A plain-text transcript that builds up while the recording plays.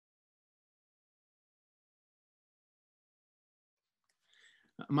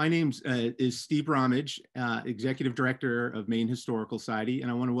My name is Steve Bramhall, Executive Director of Maine Historical Society, and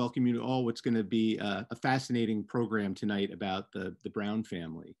I want to welcome you to all what's going to be a fascinating program tonight about the Brown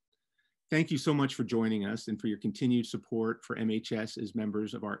family. Thank you so much for joining us and for your continued support for MHS as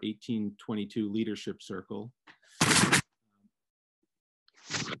members of our 1822 Leadership Circle.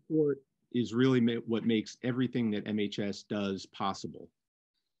 Support is really what makes everything that MHS does possible.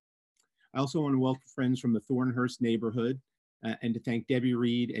 I also want to welcome friends from the Thornhurst neighborhood and to thank Debbie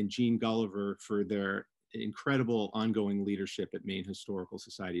Reed and Jean Gulliver for their incredible ongoing leadership at Maine Historical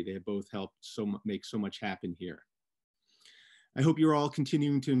Society. They have both helped make so much happen here. I hope you're all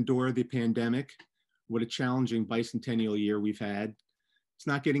continuing to endure the pandemic. What a challenging bicentennial year we've had. It's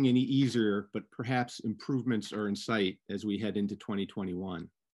not getting any easier, but perhaps improvements are in sight as we head into 2021.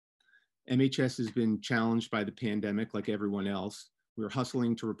 MHS has been challenged by the pandemic like everyone else. We're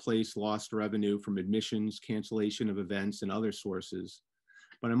hustling to replace lost revenue from admissions, cancellation of events, and other sources.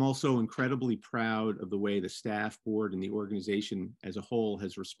 But I'm also incredibly proud of the way the staff, board, and the organization as a whole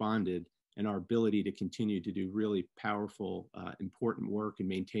has responded and our ability to continue to do really powerful, important work and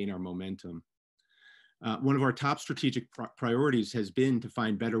maintain our momentum. One of our top strategic priorities has been to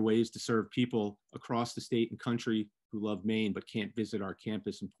find better ways to serve people across the state and country who love Maine but can't visit our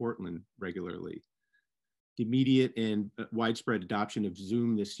campus in Portland regularly. The immediate and widespread adoption of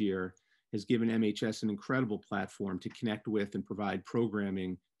Zoom this year has given MHS an incredible platform to connect with and provide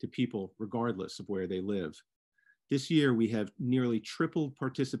programming to people regardless of where they live. This year, we have nearly tripled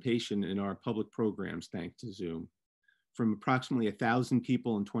participation in our public programs thanks to Zoom, from approximately 1,000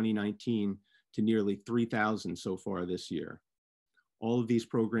 people in 2019 to nearly 3,000 so far this year. All of these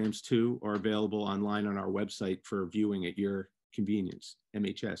programs, too, are available online on our website for viewing at your convenience,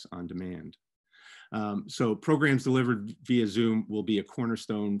 MHS On Demand. So programs delivered via Zoom will be a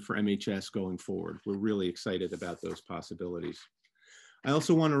cornerstone for MHS going forward. We're really excited about those possibilities. I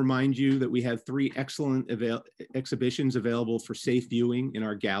also want to remind you that we have 3 excellent exhibitions available for safe viewing in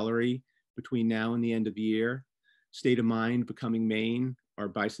our gallery between now and the end of the year. State of Mind, Becoming Maine, our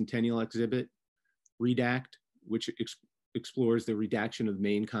bicentennial exhibit. Redact, which explores the redaction of the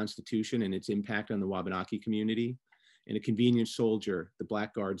Maine Constitution and its impact on the Wabanaki community. And A Convenient Soldier, The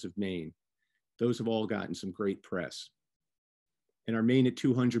Blackguards of Maine. Those have all gotten some great press. And our Maine at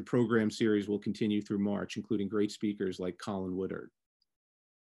 200 program series will continue through March, including great speakers like Colin Woodard.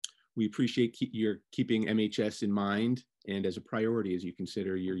 We appreciate your keeping MHS in mind and as a priority as you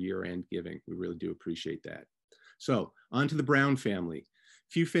consider your year-end giving. We really do appreciate that. So, on to the Brown family.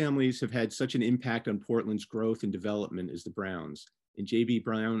 Few families have had such an impact on Portland's growth and development as the Browns. And J.B.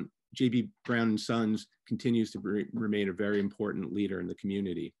 Brown and Sons continues to remain a very important leader in the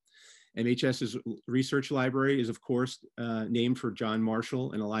community. MHS's research library is, of course, named for John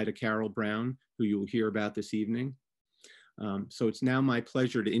Marshall and Elida Carroll Brown, who you will hear about this evening. So it's now my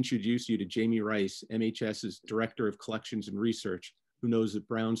pleasure to introduce you to Jamie Rice, MHS's Director of Collections and Research, who knows the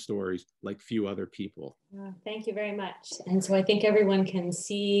Brown stories like few other people. Thank you very much. And so I think everyone can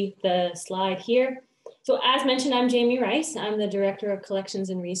see the slide here. So as mentioned, I'm Jamie Rice. I'm the Director of Collections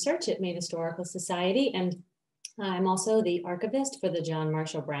and Research at Maine Historical Society, and I'm also the archivist for the John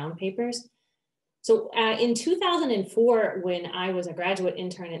Marshall Brown papers. So in 2004, when I was a graduate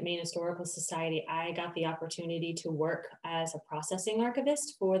intern at Maine Historical Society, I got the opportunity to work as a processing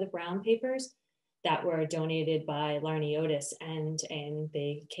archivist for the Brown papers that were donated by Larney Otis, and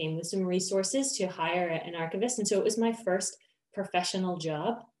they came with some resources to hire an archivist. And so it was my first professional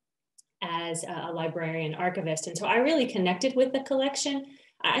job as a librarian archivist. And so I really connected with the collection,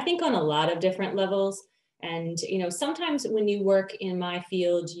 I think on a lot of different levels. And, you know, sometimes when you work in my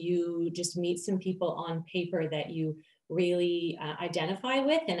field, you just meet some people on paper that you really identify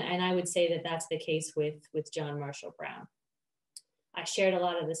with. And I would say that that's the case with John Marshall Brown. I shared a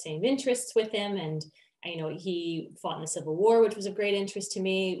lot of the same interests with him, and, you know, he fought in the Civil War, which was of great interest to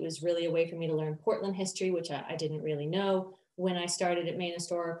me. It was really a way for me to learn Portland history, which I didn't really know when I started at Maine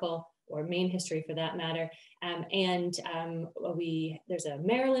Historical, or Maine history for that matter. There's a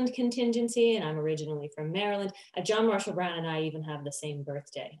Maryland contingency, and I'm originally from Maryland. John Marshall Brown and I even have the same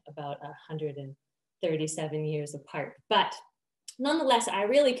birthday, about 137 years apart. But nonetheless, I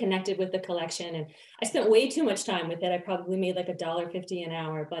really connected with the collection, and I spent way too much time with it. I probably made like $1.50 an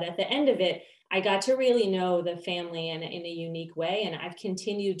hour, but at the end of it, I got to really know the family in a unique way, and I've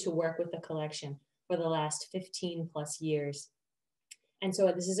continued to work with the collection for the last 15 plus years. And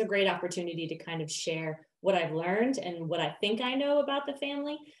so this is a great opportunity to kind of share what I've learned and what I think I know about the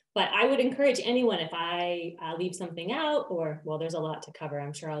family. But I would encourage anyone, if I leave something out, or, well, there's a lot to cover,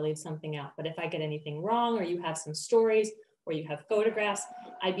 I'm sure I'll leave something out. But if I get anything wrong, or you have some stories or you have photographs,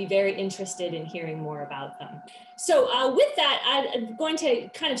 I'd be very interested in hearing more about them. So with that, I'm going to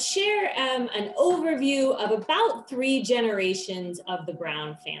kind of share an overview of about 3 generations of the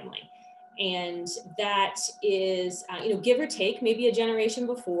Brown family. And that is, give or take, maybe a generation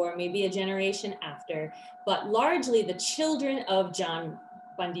before, maybe a generation after, but largely the children of John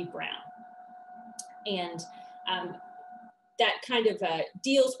Bundy Brown. And that kind of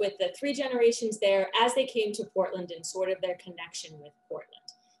deals with the 3 generations there as they came to Portland and sort of their connection with Portland.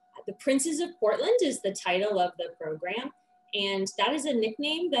 The Princes of Portland is the title of the program. And that is a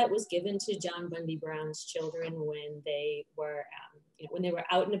nickname that was given to John Bundy Brown's children when they were,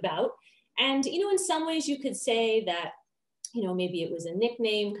 out and about. And, in some ways you could say that, maybe it was a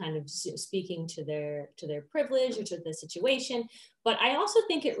nickname kind of speaking to their privilege or to the situation. But I also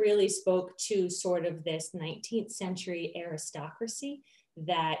think it really spoke to sort of this 19th century aristocracy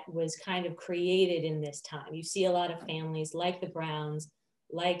that was kind of created in this time. You see a lot of families like the Browns,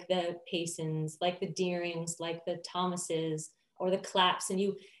 like the Paysons, like the Deerings, like the Thomases or the Clapps, and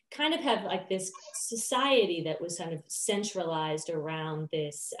you kind of have like this society that was kind of centralized around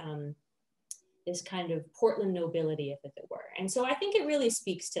this this kind of Portland nobility, if it were. And so I think it really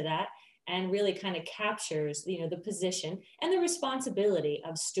speaks to that and really kind of captures, the position and the responsibility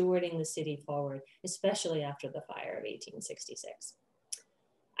of stewarding the city forward, especially after the fire of 1866.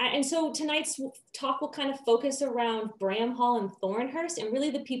 And so tonight's talk will kind of focus around Bramhall and Thornhurst and really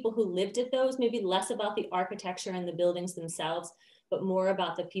the people who lived at those, maybe less about the architecture and the buildings themselves, but more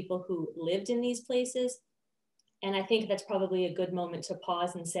about the people who lived in these places. And I think that's probably a good moment to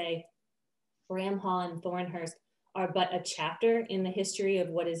pause and say, Bramhall and Thornhurst are but a chapter in the history of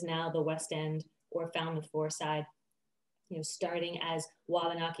what is now the West End or Falmouth Side, starting as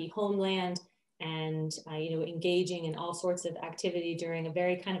Wabanaki homeland and, engaging in all sorts of activity during a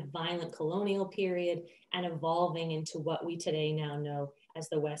very kind of violent colonial period and evolving into what we today now know as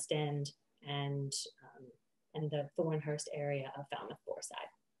the West End and the Thornhurst area of Falmouth Side.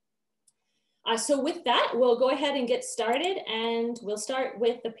 So with that, we'll go ahead and get started, and we'll start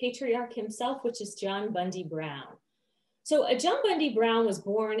with the patriarch himself, which is John Bundy Brown. So John Bundy Brown was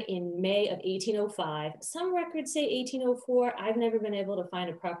born in May of 1805. Some records say 1804. I've never been able to find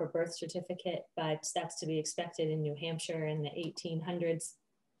a proper birth certificate, but that's to be expected in New Hampshire in the 1800s.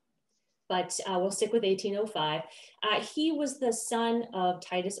 But we'll stick with 1805. He was the son of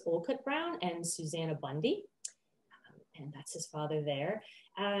Titus Olcott Brown and Susanna Bundy, and that's his father there.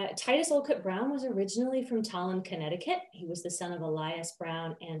 Titus Olcott Brown was originally from Tolland, Connecticut. He was the son of Elias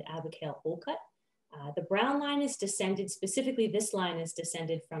Brown and Abigail Olcott. The Brown line is descended, specifically this line is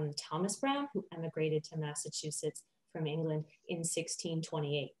descended from Thomas Brown, who emigrated to Massachusetts from England in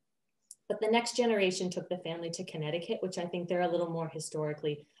 1628. But the next generation took the family to Connecticut, which I think they're a little more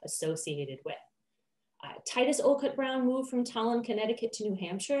historically associated with. Titus Olcott Brown moved from Tolland, Connecticut to New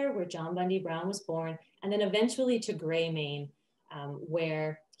Hampshire, where John Bundy Brown was born, and then eventually to Gray, Maine,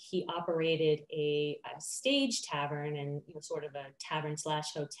 where he operated a stage tavern and sort of a tavern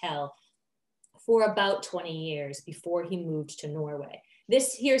 / hotel for about 20 years before he moved to Norway.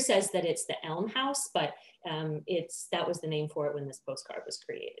 This here says that it's the Elm House, but that was the name for it when this postcard was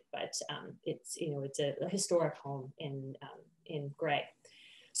created. But it's a historic home in Gray.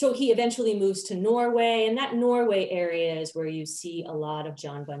 So he eventually moves to Norway, and that Norway area is where you see a lot of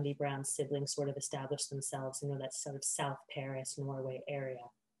John Bundy Brown's siblings sort of establish themselves, that sort of South Paris, Norway area.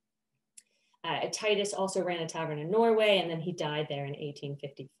 Titus also ran a tavern in Norway, and then he died there in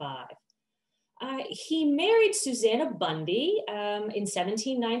 1855. He married Susanna Bundy in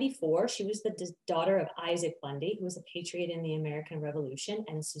 1794. She was the daughter of Isaac Bundy, who was a patriot in the American Revolution,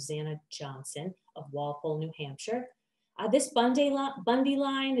 and Susanna Johnson of Walpole, New Hampshire. This Bundy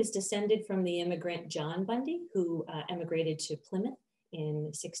line is descended from the immigrant John Bundy, who emigrated to Plymouth in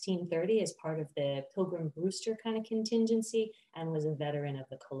 1630 as part of the Pilgrim Brewster kind of contingency and was a veteran of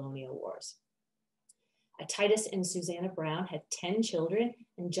the colonial wars. Titus and Susanna Brown had 10 children,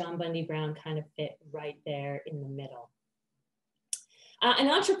 and John Bundy Brown kind of fit right there in the middle. An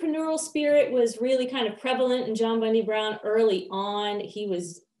entrepreneurial spirit was really kind of prevalent in John Bundy Brown early on. He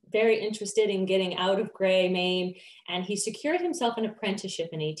was very interested in getting out of Gray, Maine, and he secured himself an apprenticeship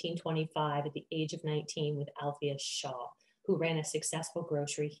in 1825 at the age of 19 with Alpheus Shaw, who ran a successful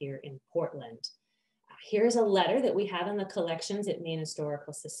grocery here in Portland. Here's a letter that we have in the collections at Maine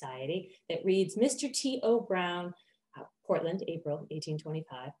Historical Society that reads, Mr. T.O. Brown, Portland, April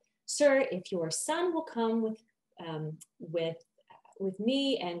 1825. Sir, if your son will come with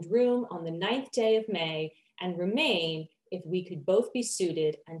me and room on the 9th day of May and remain, if we could both be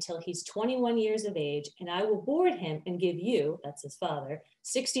suited until he's 21 years of age, and I will board him and give you, that's his father,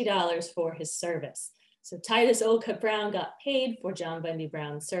 $60 for his service. So Titus Olcott Brown got paid for John Bundy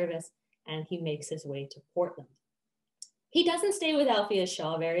Brown's service, and he makes his way to Portland. He doesn't stay with Alpheus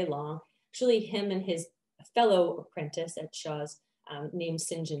Shaw very long. Actually, him and his fellow apprentice at Shaw's named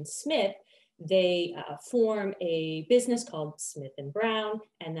St. John Smith, they form a business called Smith and Brown,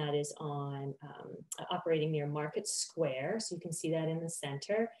 and that is on operating near Market Square. So you can see that in the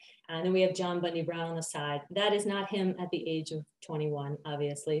center. And then we have John Bundy Brown on the side. That is not him at the age of 21,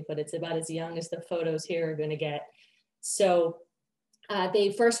 obviously, but it's about as young as the photos here are going to get. So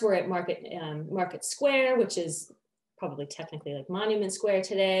they first were at Market Square, which is probably technically like Monument Square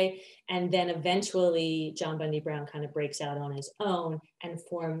today. And then eventually John Bundy Brown kind of breaks out on his own and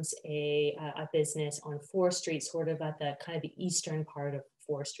forms a business on 4th Street, sort of at the kind of the eastern part of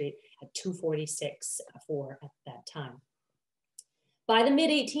 4th Street at 246 4 at that time. By the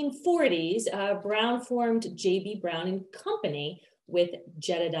mid-1840s, Brown formed J.B. Brown and Company with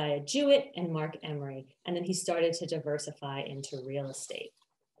Jedediah Jewett and Mark Emery. And then he started to diversify into real estate.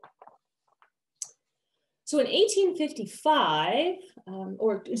 So in 1855,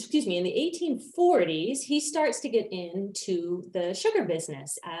 in the 1840s, he starts to get into the sugar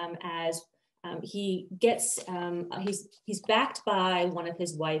business as he gets, he's backed by one of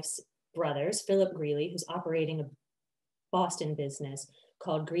his wife's brothers, Philip Greeley, who's operating a Boston business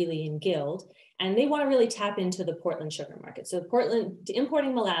called Greeley and Guild, and they want to really tap into the Portland sugar market. So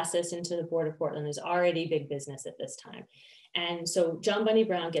importing molasses into the Port of Portland is already big business at this time. And so John Bundy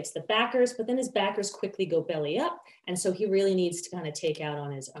Brown gets the backers, but then his backers quickly go belly up. And so he really needs to kind of take out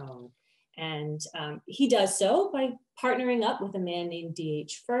on his own. And he does so by partnering up with a man named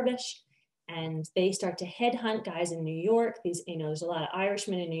D.H. Furbish. And they start to headhunt guys in New York. There's a lot of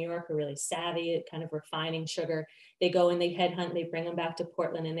Irishmen in New York who are really savvy at kind of refining sugar. They go and they headhunt, they bring them back to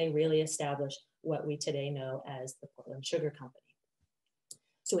Portland, and they really establish what we today know as the Portland Sugar Company.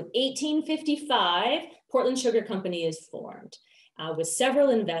 So in 1855, Portland Sugar Company is formed with several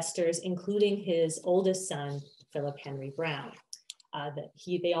investors, including his oldest son, Philip Henry Brown.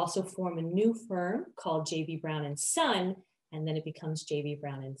 They also form a new firm called J.B. Brown and Son, and then it becomes J.B.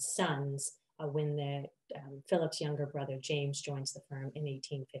 Brown and Sons when Philip's younger brother, James, joins the firm in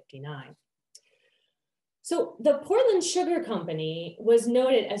 1859. So the Portland Sugar Company was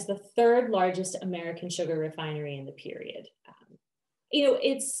noted as the 3rd largest American sugar refinery in the period.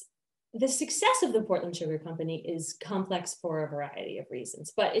 The success of the Portland Sugar Company is complex for a variety of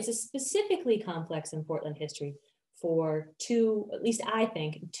reasons, but it's specifically complex in Portland history for at least I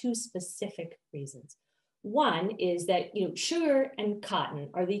think, two specific reasons. One is that sugar and cotton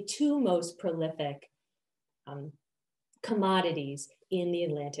are the 2 most prolific commodities in the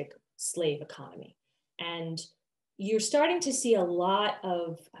Atlantic slave economy. And you're starting to see a lot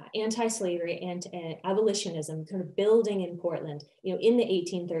of anti-slavery and abolitionism kind of building in Portland, in the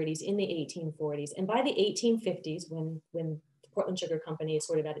 1830s, in the 1840s. And by the 1850s, when the Portland Sugar Company is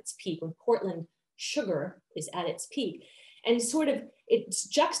sort of at its peak, when Portland sugar is at its peak, and it's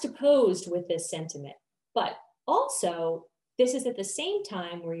juxtaposed with this sentiment. But also, this is at the same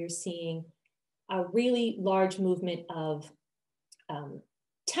time where you're seeing a really large movement of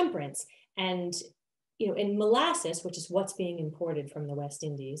temperance and in molasses, which is what's being imported from the West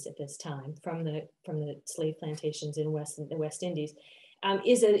Indies at this time, from the slave plantations in the West Indies,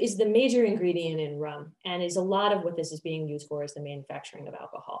 is the major ingredient in rum, and is a lot of what this is being used for is the manufacturing of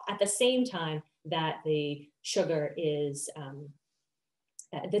alcohol. At the same time that the sugar is,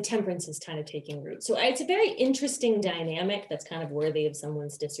 the temperance is kind of taking root. So it's a very interesting dynamic that's kind of worthy of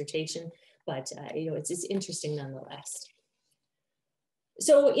someone's dissertation, but it's interesting nonetheless.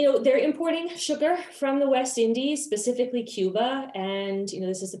 So, they're importing sugar from the West Indies, specifically Cuba. And,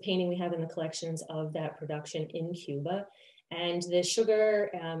 this is a painting we have in the collections of that production in Cuba. And the sugar,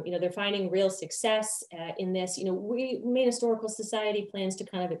 they're finding real success in this. Maine Historical Society plans to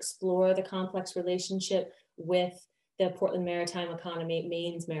kind of explore the complex relationship with the Portland maritime economy,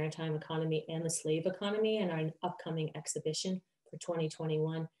 Maine's maritime economy, and the slave economy in our upcoming exhibition for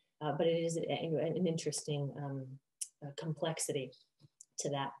 2021. But it is an interesting complexity to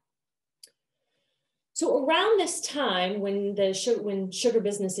that. So around this time, when sugar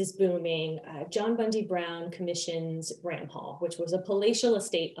business is booming, John Bundy Brown commissions Bramhall, which was a palatial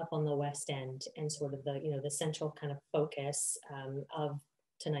estate up on the West End, and sort of the central kind of focus of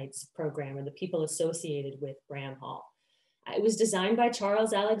tonight's program, or the people associated with Bramhall. It was designed by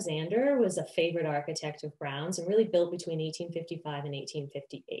Charles Alexander, was a favorite architect of Brown's, and really built between 1855 and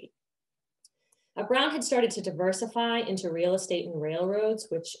 1858. Brown had started to diversify into real estate and railroads,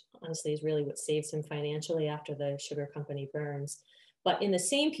 which honestly is really what saves him financially after the sugar company burns. But in the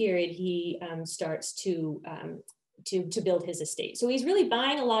same period, he starts to to build his estate. So he's really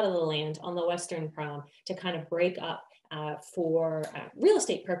buying a lot of the land on the Western Prom to kind of break up for real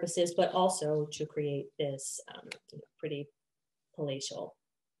estate purposes, but also to create this pretty palatial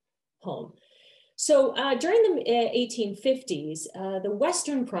home. So during the 1850s, the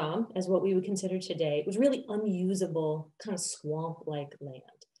Western Prom, as what we would consider today, was really unusable, kind of swamp-like land.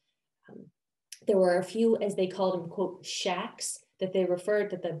 There were a few, as they called them, quote, shacks, that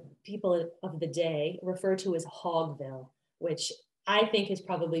the people of the day referred to as Hogville, which I think is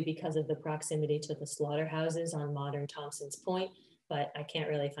probably because of the proximity to the slaughterhouses on modern Thompson's Point, but I can't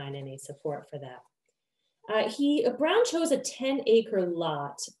really find any support for that. Brown chose a 10-acre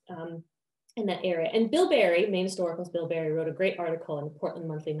lot in that area. And Bill Barry, Maine Historical's Bill Barry, wrote a great article in the Portland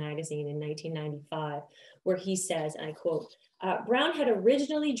Monthly Magazine in 1995, where he says, and I quote, Brown had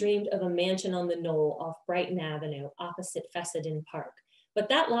originally dreamed of a mansion on the knoll off Brighton Avenue, opposite Fessenden Park, but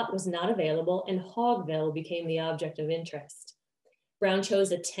that lot was not available and Hogville became the object of interest. Brown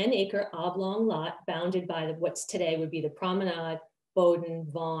chose a 10-acre oblong lot bounded by what's today would be the Promenade, Bowdoin,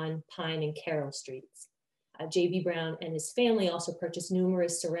 Vaughan, Pine, and Carroll Streets. J.B. Brown and his family also purchased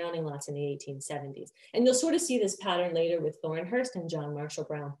numerous surrounding lots in the 1870s. And you'll sort of see this pattern later with Thornhurst and John Marshall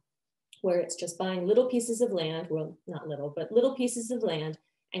Brown, where it's just buying little pieces of land, well, not little, but little pieces of land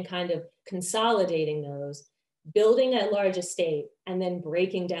and kind of consolidating those, building a large estate, and then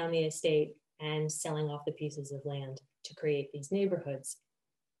breaking down the estate and selling off the pieces of land to create these neighborhoods.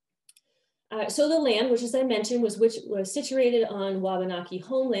 So the land, which as I mentioned, was situated on Wabanaki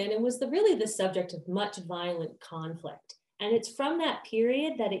homeland and was really the subject of much violent conflict. And it's from that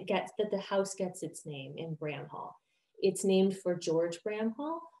period that the house gets its name in Bramhall. It's named for George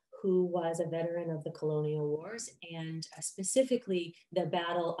Bramhall, who was a veteran of the colonial wars and specifically the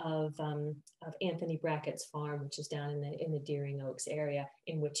Battle of Anthony Brackett's farm, which is down in the Deering Oaks area,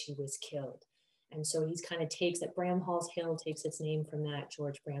 in which he was killed. And so he's kind of that Bramhall's Hill takes its name from that,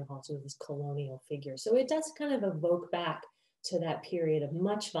 George Bramhall, so this colonial figure. So it does kind of evoke back to that period of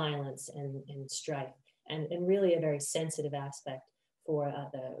much violence and strife, and really a very sensitive aspect for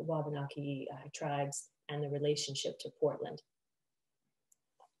the Wabanaki tribes and the relationship to Portland.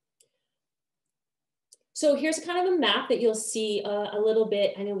 So here's kind of a map that you'll see a little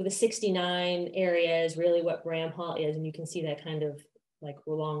bit. I know the 69 area is really what Bramhall is, and you can see that kind of like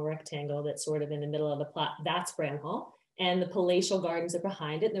long rectangle that's sort of in the middle of the plot. That's Bramhall, and the palatial gardens are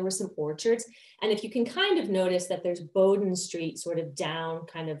behind it. And there were some orchards, and if you can kind of notice that there's Bowdoin Street sort of down,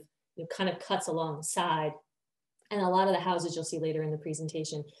 kind of cuts along the side, and a lot of the houses you'll see later in the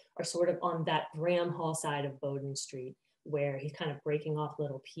presentation are sort of on that Bramhall side of Bowdoin Street, where he's kind of breaking off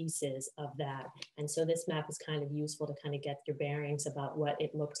little pieces of that. And so this map is kind of useful to kind of get your bearings about what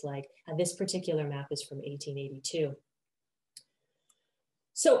it looked like. This particular map is from 1882.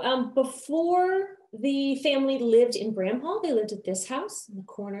 So before the family lived in Bramhall, they lived at this house in the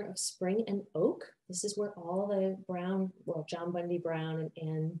corner of Spring and Oak. This is where all the John Bundy Brown and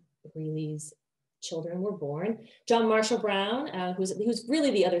Anne Greeley's children were born. John Marshall Brown, who's really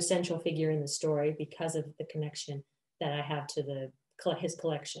the other central figure in the story because of the connection that I have to his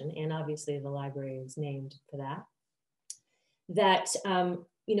collection, and obviously the library is named for that.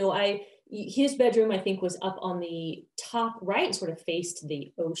 His bedroom, I think, was up on the top right, sort of faced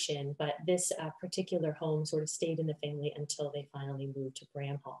the ocean, but this particular home sort of stayed in the family until they finally moved to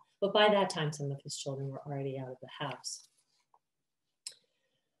Bramhall. But by that time, some of his children were already out of the house.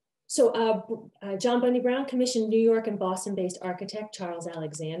 So John Bundy Brown commissioned New York and Boston-based architect Charles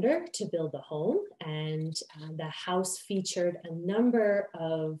Alexander to build the home, and the house featured a number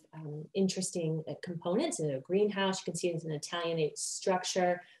of interesting components. In a greenhouse, you can see it's an Italianate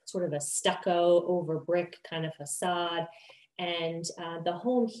structure, sort of a stucco over brick kind of facade. And the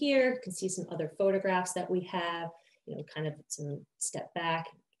home here, you can see some other photographs that we have, kind of some step back,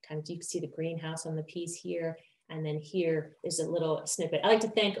 kind of you can see the greenhouse on the piece here. And then here is a little snippet. I'd like to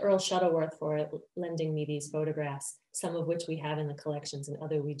thank Earl Shuttleworth for lending me these photographs, some of which we have in the collections and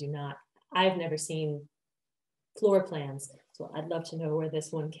other we do not. I've never seen floor plans, so I'd love to know where this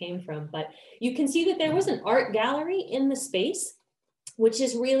one came from. But you can see that there was an art gallery in the space, which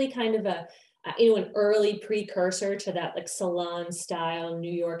is really kind of an early precursor to that like salon style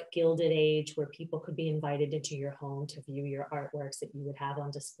New York Gilded Age, where people could be invited into your home to view your artworks that you would have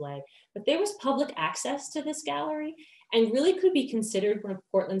on display. But there was public access to this gallery and really could be considered one of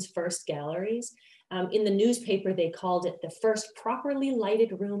Portland's first galleries. In the newspaper, they called it the first properly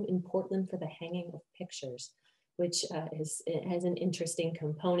lighted room in Portland for the hanging of pictures, which has an interesting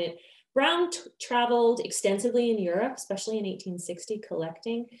component. Brown traveled extensively in Europe, especially in 1860,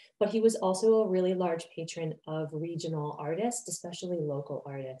 collecting, but he was also a really large patron of regional artists, especially local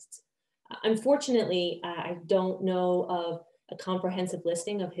artists. Unfortunately, I don't know of a comprehensive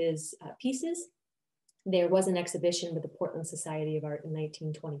listing of his pieces. There was an exhibition with the Portland Society of Art in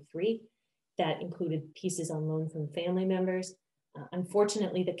 1923 that included pieces on loan from family members.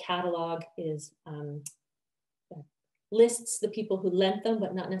 Unfortunately, the catalog is lists the people who lent them,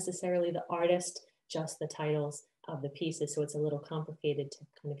 but not necessarily the artist, just the titles of the pieces. So it's a little complicated to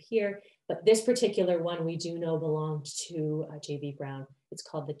kind of hear. But this particular one we do know belonged to J.B. Brown. It's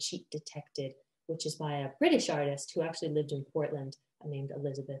called The Cheat Detected, which is by a British artist who actually lived in Portland named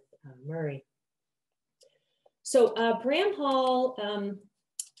Elizabeth Murray. So Bramhall,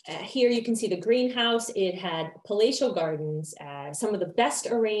 here you can see the greenhouse. It had palatial gardens, some of the best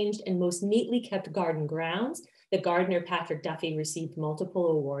arranged and most neatly kept garden grounds. The gardener, Patrick Duffy, received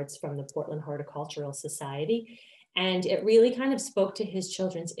multiple awards from the Portland Horticultural Society. And it really kind of spoke to his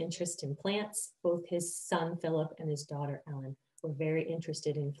children's interest in plants. Both his son, Philip, and his daughter, Ellen, were very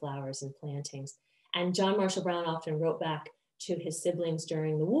interested in flowers and plantings. And John Marshall Brown often wrote back to his siblings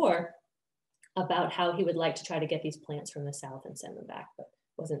during the war about how he would like to try to get these plants from the South and send them back, but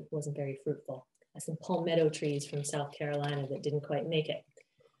wasn't very fruitful. Some palmetto trees from South Carolina that didn't quite make it.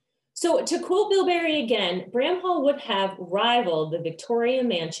 So to quote Bill Berry again, Bramhall would have rivaled the Victoria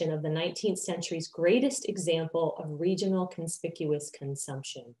Mansion of the 19th century's greatest example of regional conspicuous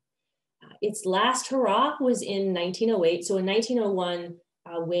consumption. Its last hurrah was in 1908. So in 1901,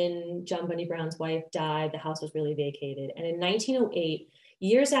 when John Bundy Brown's wife died, the house was really vacated. And in 1908,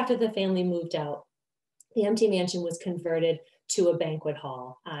 years after the family moved out, the empty mansion was converted to a banquet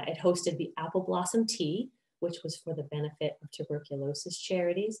hall. It hosted the Apple Blossom Tea, which was for the benefit of tuberculosis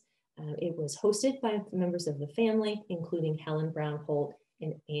charities. It was hosted by members of the family, including Helen Brown Holt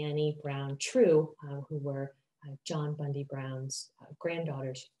and Annie Brown True, who were John Bundy Brown's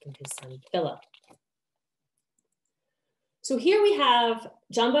granddaughters from his son, Philip. So here we have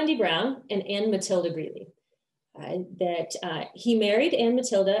John Bundy Brown and Anne Matilda Greeley. He married Anne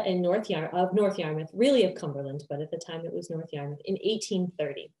Matilda in North Yarmouth, really of Cumberland, but at the time it was North Yarmouth, in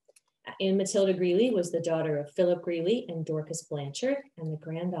 1830. Anne Matilda Greeley was the daughter of Philip Greeley and Dorcas Blanchard, and the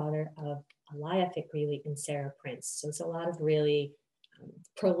granddaughter of Eliaphic Greeley and Sarah Prince. So it's a lot of really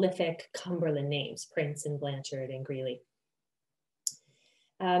prolific Cumberland names, Prince and Blanchard and Greeley.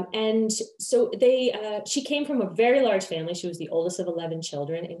 And so she came from a very large family. She was the oldest of 11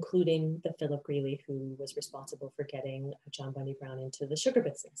 children, including the Philip Greeley, who was responsible for getting John Bundy Brown into the sugar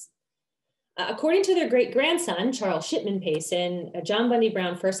business. According to their great-grandson, Charles Shipman Payson, John Bundy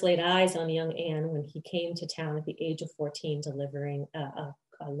Brown first laid eyes on young Anne when he came to town at the age of 14, delivering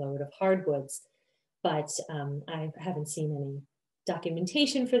a load of hardwoods. But I haven't seen any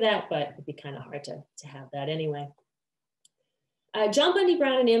documentation for that, but it'd be kind of hard to have that anyway. John Bundy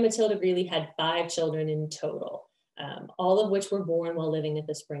Brown and Anne Matilda Greeley had 5 children in total, all of which were born while living at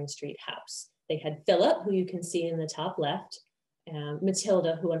the Spring Street house. They had Philip, who you can see in the top left,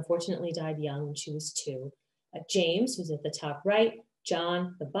 Matilda, who unfortunately died young when she was 2, James, who's at the top right,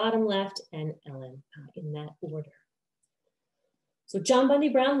 John, the bottom left, and Ellen, in that order. So John Bundy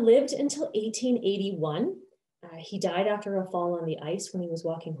Brown lived until 1881. He died after a fall on the ice when he was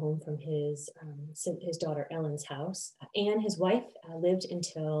walking home from his daughter Ellen's house. Anne, his wife, lived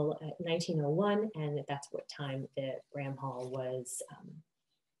until 1901, and that's what time the Bramhall was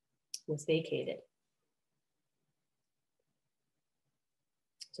vacated.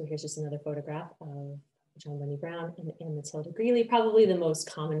 So here's just another photograph of John Bundy Brown and Matilda Greeley, probably the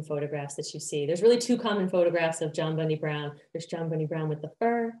most common photographs that you see. There's really 2 common photographs of John Bundy Brown. There's John Bundy Brown with the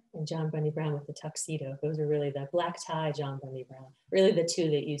fur and John Bundy Brown with the tuxedo. Those are really the black tie John Bundy Brown, really the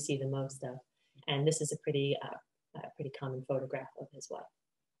 2 that you see the most of. And this is a pretty common photograph of his wife.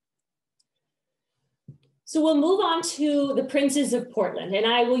 So we'll move on to the princes of Portland, and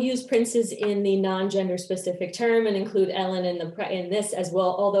I will use princes in the non-gender specific term and include Ellen in this as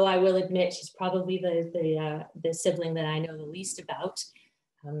well, although I will admit she's probably the sibling that I know the least about.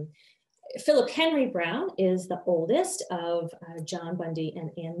 Philip Henry Brown is the oldest of John Bundy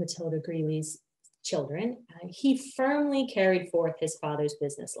and Anne Matilda Greeley's children. He firmly carried forth his father's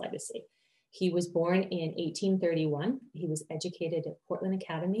business legacy. He was born in 1831. He was educated at Portland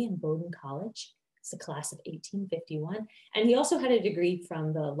Academy and Bowdoin College. It's the class of 1851. And he also had a degree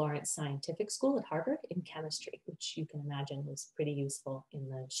from the Lawrence Scientific School at Harvard in chemistry, which you can imagine was pretty useful in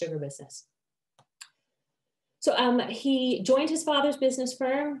the sugar business. So he joined his father's business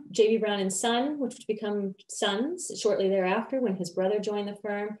firm, J.B. Brown & Son, which would become Sons shortly thereafter when his brother joined the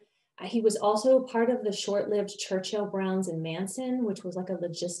firm. He was also part of the short-lived Churchill, Browns & Manson, which was like a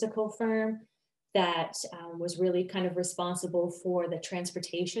logistical firm that was really kind of responsible for the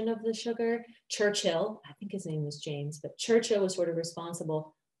transportation of the sugar. Churchill, I think his name was James, but Churchill was sort of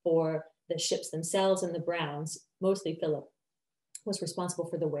responsible for the ships themselves and the Browns, mostly Philip, was responsible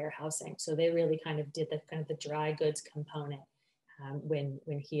for the warehousing. So they really kind of did the kind of the dry goods component when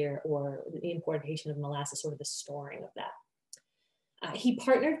here, or the importation of molasses, sort of the storing of that. He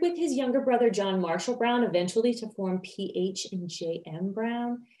partnered with his younger brother, John Marshall Brown, eventually to form PH and JM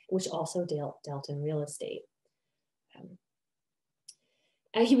Brown, which also dealt in real estate.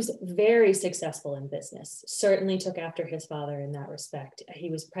 He was very successful in business, certainly took after his father in that respect. He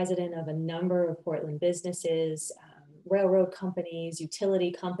was president of a number of Portland businesses, railroad companies,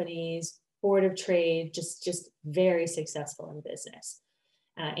 utility companies, board of trade, just very successful in business,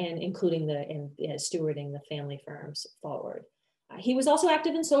 and including stewarding the family firms forward. He was also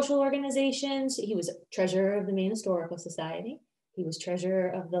active in social organizations. He was treasurer of the Maine Historical Society. He was treasurer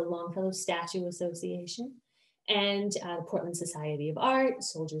of the Longfellow Statue Association and the Portland Society of Art,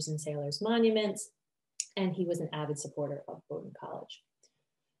 Soldiers and Sailors Monuments, and he was an avid supporter of Bowdoin College.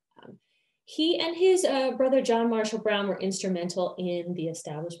 He and his brother, John Marshall Brown, were instrumental in the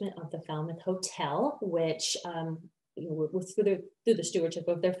establishment of the Falmouth Hotel, which was through the stewardship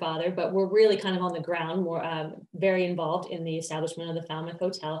of their father, but were really kind of on the ground, more very involved in the establishment of the Falmouth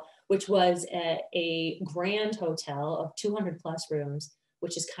Hotel, which was a grand hotel of 200 plus rooms,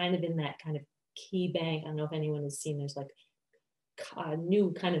 which is kind of in that kind of key bank. I don't know if anyone has seen, there's like a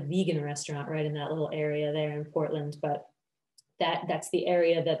new kind of vegan restaurant right in that little area there in Portland, but that's the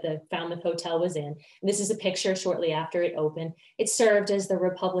area that the Falmouth Hotel was in. And this is a picture shortly after it opened. It served as the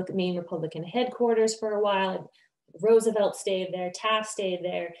Maine Republican headquarters for a while. Roosevelt stayed there, Taft stayed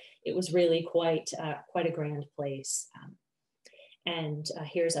there. It was really quite a grand place. And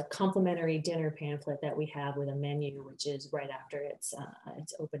here's a complimentary dinner pamphlet that we have with a menu, which is right after its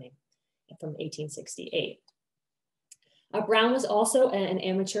opening from 1868. Brown was also an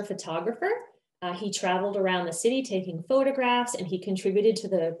amateur photographer. He traveled around the city taking photographs, and he contributed to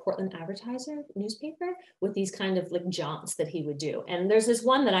the Portland Advertiser newspaper with these kind of like jaunts that he would do. And there's this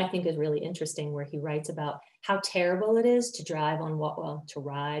one that I think is really interesting where he writes about how terrible it is to ride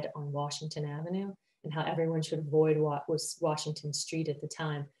on Washington Avenue, and how everyone should avoid what was Washington Street at the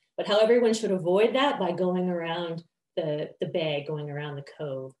time, but how everyone should avoid that by going around the bay, going around the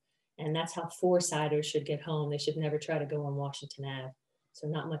cove. And that's how four-siders should get home. They should never try to go on Washington Ave. So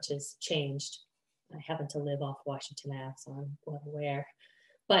not much has changed. I happen to live off Washington Ave, so I'm well aware.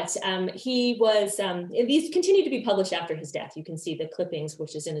 But these continued to be published after his death. You can see the clippings,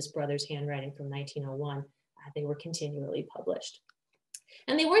 which is in his brother's handwriting from 1901. They were continually published.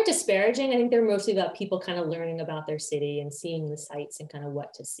 And they weren't disparaging. I think they're mostly about people kind of learning about their city and seeing the sights and kind of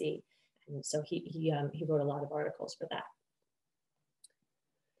what to see. And so he wrote a lot of articles for that.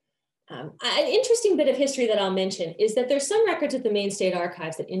 An interesting bit of history that I'll mention is that there's some records at the Maine State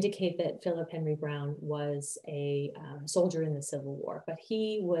Archives that indicate that Philip Henry Brown was a soldier in the Civil War, but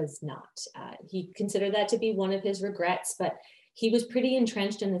he was not. He considered that to be one of his regrets, but he was pretty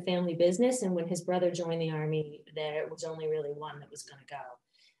entrenched in the family business, and when his brother joined the Army, there was only really one that was going to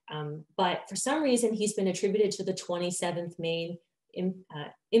go. But for some reason, he's been attributed to the 27th Maine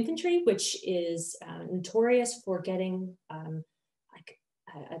Infantry, which is notorious for getting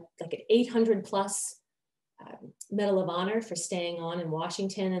like an 800 plus Medal of Honor for staying on in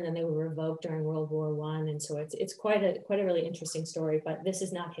Washington, and then they were revoked during World War I. And so it's quite a really interesting story, but this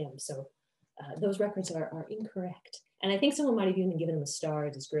is not him. So those records are incorrect. And I think someone might have even given him a star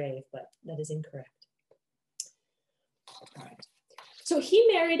at his grave, but that is incorrect. All right. So he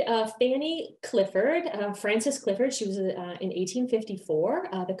married Fanny Clifford, Frances Clifford. She was in 1854.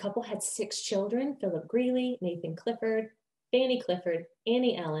 The couple had 6 children: Philip Greeley, Nathan Clifford, Fanny Clifford,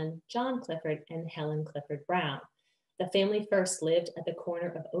 Annie Ellen, John Clifford, and Helen Clifford Brown. The family first lived at the corner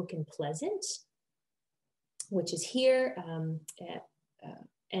of Oak and Pleasant, which is here,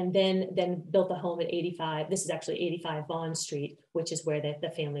 and then built the home at 85. This is actually 85 Vaughn Street, which is where the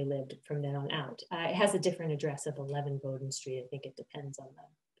family lived from then on out. It has a different address of 11 Bowdoin Street. I think it depends on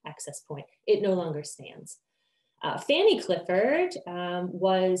the access point. It no longer stands. Fanny Clifford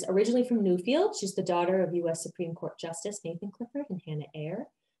was originally from Newfield. She's the daughter of U.S. Supreme Court Justice Nathan Clifford and Hannah Eyre.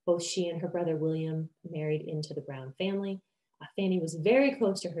 Both she and her brother William married into the Brown family. Fanny was very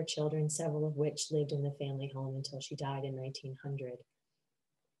close to her children, several of which lived in the family home until she died in 1900.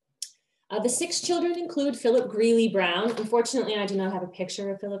 The 6 children include Philip Greeley Brown. Unfortunately, I do not have a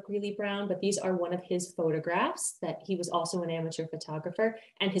picture of Philip Greeley Brown, but these are one of his photographs. That he was also an amateur photographer,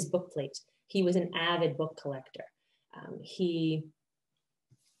 and his book plate. He was an avid book collector. He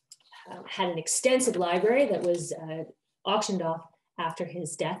had an extensive library that was auctioned off after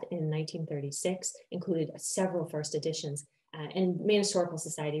his death in 1936, included several first editions, and Maine Historical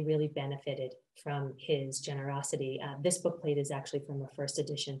Society really benefited from his generosity. This book plate is actually from a first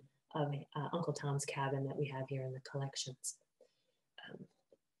edition Uncle Tom's cabin that we have here in the collections.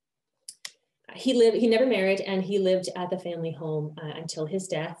 He never married, and he lived at the family home until his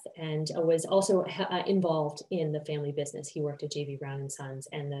death, and was also involved in the family business. He worked at J.B. Brown and Sons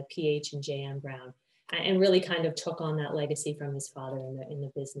and the P.H. and J.M. Brown, and really kind of took on that legacy from his father in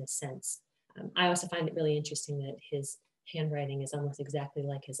the business sense. I also find it really interesting that his handwriting is almost exactly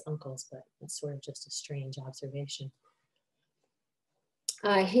like his uncle's, but it's sort of just a strange observation.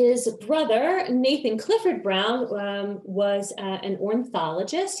 His brother, Nathan Clifford Brown, was an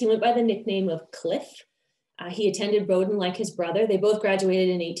ornithologist. He went by the nickname of Cliff. He attended Bowdoin like his brother. They both graduated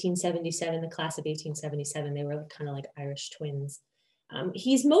in 1877, the class of 1877. They were kind of like Irish twins.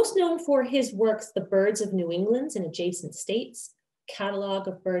 He's most known for his works, The Birds of New England and Adjacent States, Catalog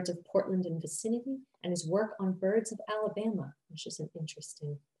of Birds of Portland and Vicinity, and his work on birds of Alabama, which is an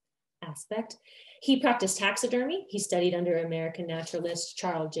interesting aspect. He practiced taxidermy. He studied under American naturalist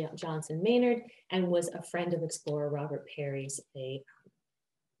Charles Johnson Maynard and was a friend of explorer Robert Peary's. They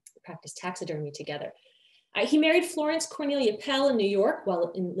practiced taxidermy together. He married Florence Cornelia Pell in New York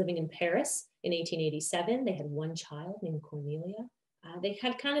while living in Paris in 1887. They had one child named Cornelia. They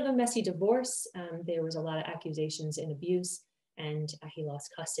had kind of a messy divorce. There was a lot of accusations and abuse, and he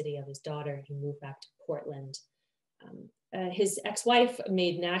lost custody of his daughter. He moved back to Portland. His ex-wife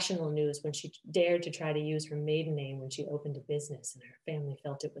made national news when she dared to try to use her maiden name when she opened a business, and her family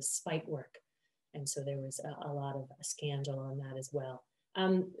felt it was spite work. And so there was a lot of a scandal on that as well.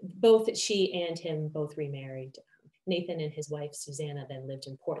 Both she and him both remarried. Nathan and his wife, Susanna, then lived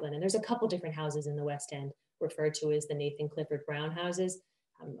in Portland. And there's a couple different houses in the West End referred to as the Nathan Clifford Brown houses,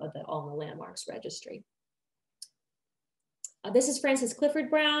 all in the Landmarks Registry. This is Frances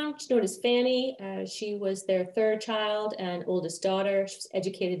Clifford Brown. She's known as Fanny. She was their third child and oldest daughter. She was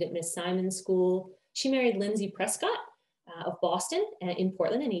educated at Miss Simon's School. She married Lindsay Prescott of Boston in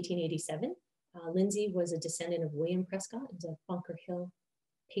Portland in 1887. Lindsay was a descendant of William Prescott, who was a Bunker Hill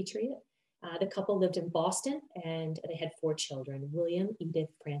patriot. The couple lived in Boston, and they had 4 children: William, Edith,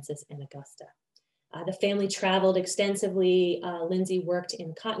 Frances, and Augusta. The family traveled extensively. Lindsay worked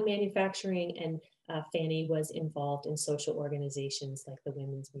in cotton manufacturing, and Fanny was involved in social organizations like the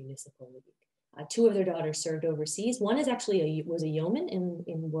Women's Municipal League. 2 of their daughters served overseas. One is actually was a yeoman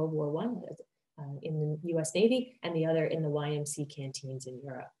in World War I in the US Navy, and the other in the YMC canteens in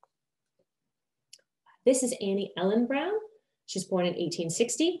Europe. This is Annie Ellen Brown. She was born in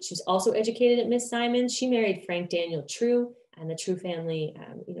 1860. She was also educated at Miss Simon's. She married Frank Daniel True, and the True family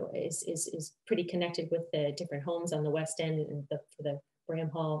is pretty connected with the different homes on the West End and for the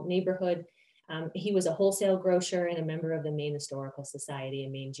Bramhall neighborhood. He was a wholesale grocer and a member of the Maine Historical Society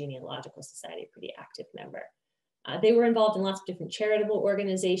and Maine Genealogical Society, a pretty active member. They were involved in lots of different charitable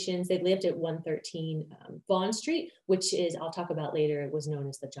organizations. They lived at 113 Vaughan Street, which is, I'll talk about later, it was known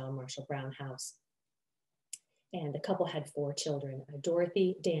as the John Marshall Brown House. And the couple had 4 children: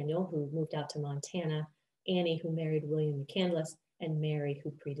 Dorothy Daniel, who moved out to Montana, Annie, who married William McCandless, and Mary,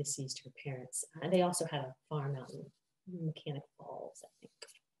 who predeceased her parents. And they also had a farm out in Mechanic Falls, I think.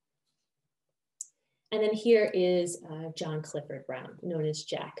 And then here is John Clifford Brown, known as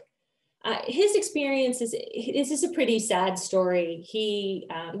Jack. His experience this is a pretty sad story. He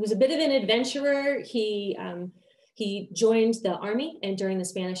was a bit of an adventurer. He joined the army, and during the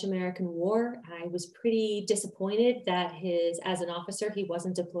Spanish-American War, I was pretty disappointed that as an officer, he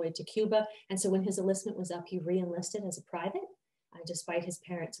wasn't deployed to Cuba. And so when his enlistment was up, he re-enlisted as a private, despite his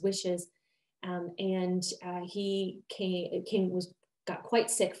parents' wishes. He got quite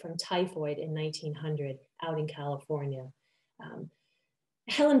sick from typhoid in 1900 out in California.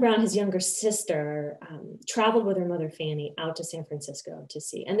 Helen Brown, his younger sister, traveled with her mother Fanny out to San Francisco to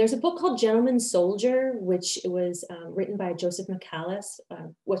see. And there's a book called Gentleman's Soldier, which was written by Joseph McCallis.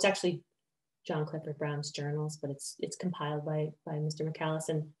 What's actually John Clifford Brown's journals, but it's compiled by Mr. McCallis.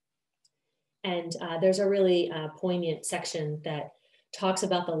 And there's a really poignant section that talks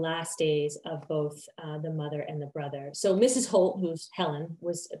about the last days of both the mother and the brother. So Mrs. Holt, who's Helen,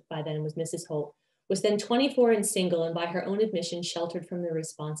 was Mrs. Holt, was then 24 and single, and by her own admission, sheltered from the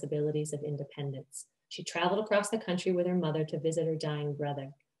responsibilities of independence. She traveled across the country with her mother to visit her dying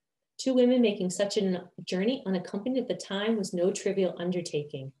brother. 2 women making such a journey unaccompanied at the time was no trivial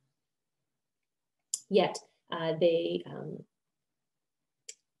undertaking. Yet they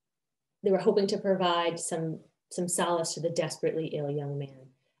were hoping to provide some solace to the desperately ill young man.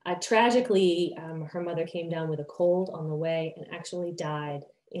 Tragically, her mother came down with a cold on the way and actually died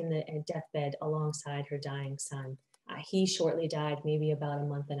in the deathbed alongside her dying son. He shortly died, maybe about a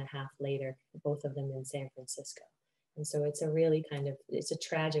month and a half later, both of them in San Francisco. And so it's a really it's a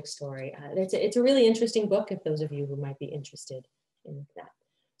tragic story. It's a really interesting book if those of you who might be interested in that.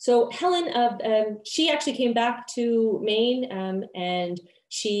 So Helen, she actually came back to Maine and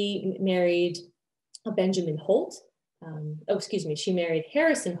she married Benjamin Holt. She married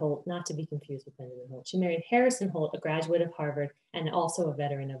Harrison Holt, not to be confused with Benjamin Holt. She married Harrison Holt, a graduate of Harvard and also a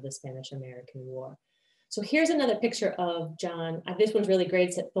veteran of the Spanish-American War. So here's another picture of John. This one's really great.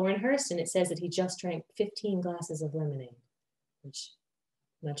 It's at Thornhurst, and it says that he just drank 15 glasses of lemonade, which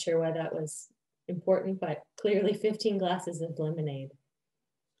I'm not sure why that was important, but clearly 15 glasses of lemonade.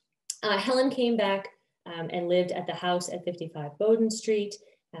 Helen came back and lived at the house at 55 Bowdoin Street.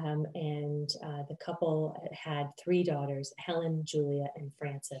 The couple had 3 daughters, Helen, Julia, and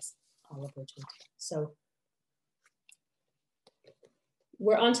Frances, all of which went. So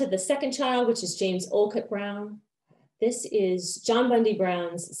we're on to the second child, which is James Olcott Brown. This is John Bundy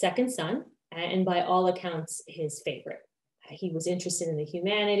Brown's second son, and by all accounts, his favorite. He was interested in the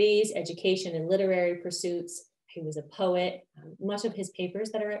humanities, education, and literary pursuits. He was a poet. Much of his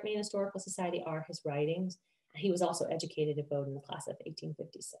papers that are at Maine Historical Society are his writings. He was also educated at Bowdoin, the class of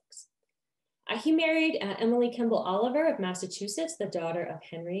 1856. He married Emily Kimball Oliver of Massachusetts, the daughter of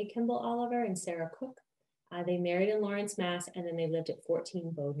Henry Kimball Oliver and Sarah Cook. They married in Lawrence, Mass, and then they lived at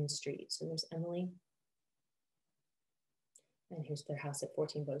 14 Bowdoin Street. So there's Emily. And here's their house at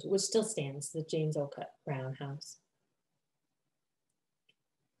 14 Bowdoin, which still stands, the James Olcott Brown house.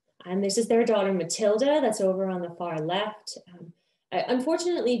 And this is their daughter, Matilda, that's over on the far left.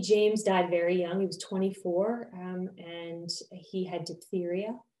 Unfortunately, James died very young. He was 24 and he had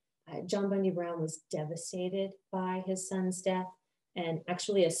diphtheria. John Bundy Brown was devastated by his son's death and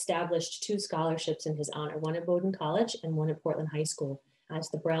actually established 2 scholarships in his honor, one at Bowdoin College and one at Portland High School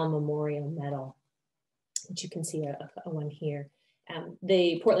as the Brown Memorial Medal, which you can see a one here.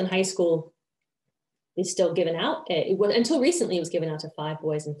 The Portland High School is still given out. Until recently, it was given out to 5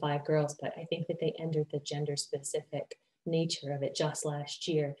 boys and 5 girls, but I think that they entered the gender-specific nature of it just last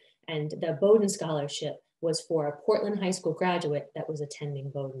year. And the Bowdoin Scholarship was for a Portland High School graduate that was attending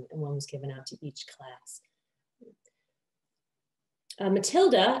Bowdoin, and one was given out to each class.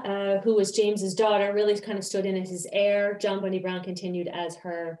 Matilda, who was James's daughter, really kind of stood in as his heir. John Bundy Brown continued as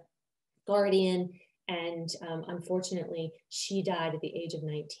her guardian. And unfortunately, she died at the age of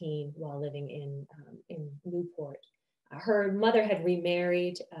 19 while living in Newport. Her mother had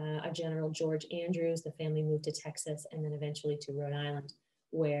remarried a General George Andrews. The family moved to Texas and then eventually to Rhode Island,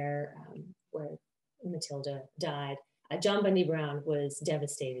 where Matilda died. John Bundy Brown was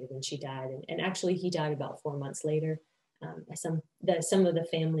devastated when she died, and actually he died about 4 months later. Some of the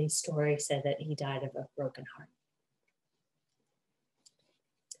family story said that he died of a broken heart.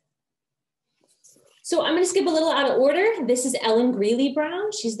 So I'm going to skip a little out of order. This is Ellen Greeley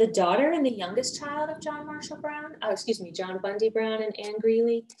Brown. She's the daughter and the youngest child of John John Bundy Brown and Anne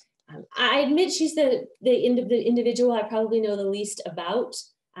Greeley. I admit she's the individual I probably know the least about.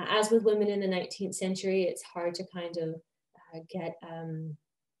 As with women in the 19th century, it's hard to kind of get,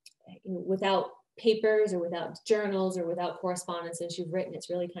 without papers or without journals or without correspondence that you've written, it's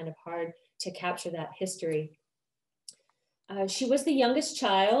really kind of hard to capture that history. She was the youngest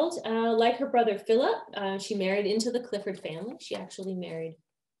child. Like her brother Philip, she married into the Clifford family. She actually married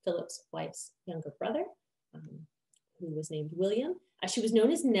Philip's wife's younger brother, who was named William. She was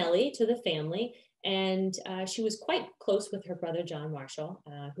known as Nellie to the family, and she was quite close with her brother John Marshall,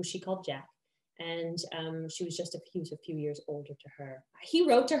 who she called Jack. And he was a few years older to her. He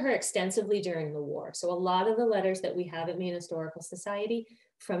wrote to her extensively during the war. So a lot of the letters that we have at Maine Historical Society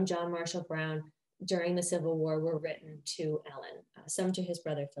from John Marshall Brown during the Civil War were written to Ellen, some to his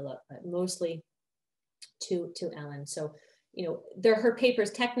brother Philip, but mostly to Ellen. So, they're her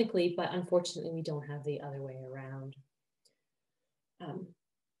papers technically, but unfortunately we don't have the other way around.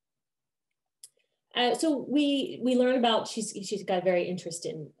 So we learn about, she's got a very interest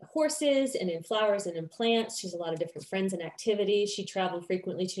in horses and in flowers and in plants. She has a lot of different friends and activities. She traveled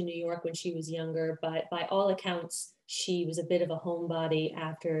frequently to New York when she was younger, but by all accounts, she was a bit of a homebody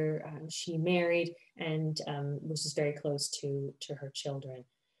after she married and was just very close to her children.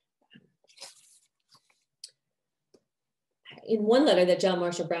 In one letter that John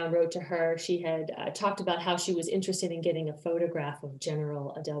Marshall Brown wrote to her, she had talked about how she was interested in getting a photograph of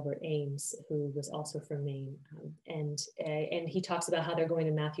General Adelbert Ames, who was also from Maine. And he talks about how they're going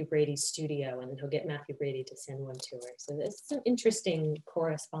to Matthew Brady's studio, and then he'll get Matthew Brady to send one to her. So there's some interesting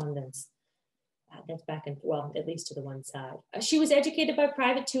correspondence that's back and, well, at least to the one side. She was educated by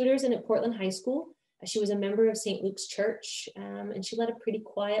private tutors and at Portland High School. She was a member of St. Luke's Church, and she led a pretty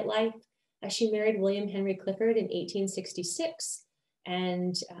quiet life. She married William Henry Clifford in 1866,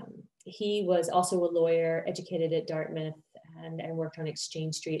 and he was also a lawyer, educated at Dartmouth, and worked on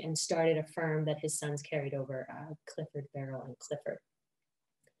Exchange Street, and started a firm that his sons carried over, Clifford, Barrow, and Clifford.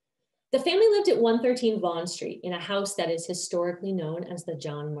 The family lived at 113 Vaughan Street in a house that is historically known as the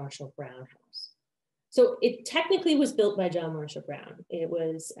John Marshall Brown House. So it technically was built by John Marshall Brown. It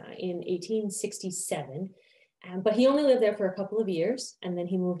was in 1867, but he only lived there for a couple of years, and then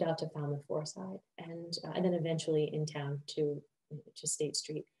he moved out to Falmouth Hotel, and then eventually in town to State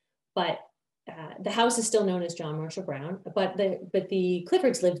Street. But the house is still known as John Marshall Brown, but the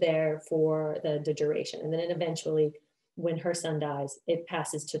Cliffords lived there for the duration, and then eventually, when her son dies, it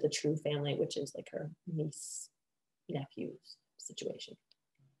passes to the True family, which is like her niece, nephew situation.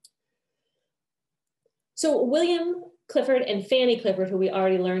 So William Clifford and Fanny Clifford, who we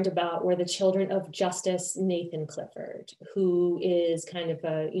already learned about, were the children of Justice Nathan Clifford, who is kind of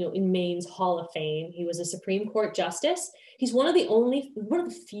in Maine's Hall of Fame. He was a Supreme Court justice. He's one of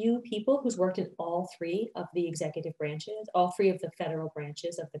the few people who's worked in all three of the executive branches, all three of the federal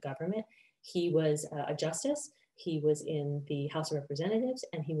branches of the government. He was a justice. He was in the House of Representatives,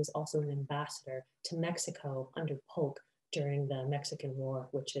 and he was also an ambassador to Mexico under Polk during the Mexican War,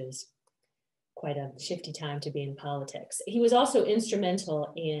 which is quite a shifty time to be in politics. He was also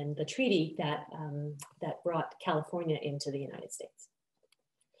instrumental in the treaty that brought California into the United States.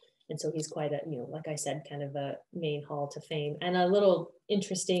 And so he's quite a, like I said, kind of a Maine Hall to Fame. And a little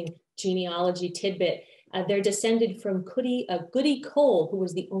interesting genealogy tidbit, they're descended from Goody Cole, who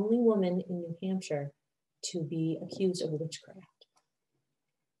was the only woman in New Hampshire to be accused of witchcraft.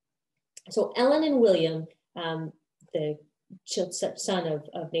 So Ellen and William, the son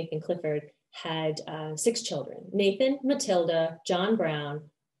of Nathan Clifford, had 6 children: Nathan, Matilda, John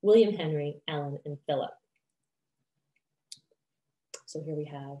Brown, William Henry, Ellen, and Philip. So here we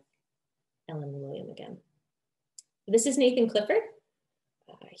have Ellen and William again. This is Nathan Clifford.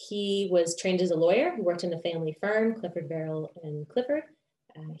 He was trained as a lawyer. He worked in the family firm, Clifford, Verrill, and Clifford.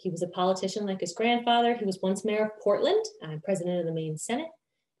 He was a politician like his grandfather. He was once mayor of Portland, president of the Maine Senate,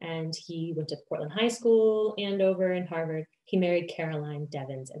 and he went to Portland High School, Andover, and Harvard. He married Caroline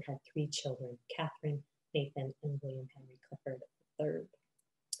Devens and had 3 children: Catherine, Nathan, and William Henry Clifford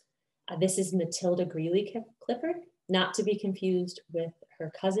III. This is Matilda Greeley Clifford, not to be confused with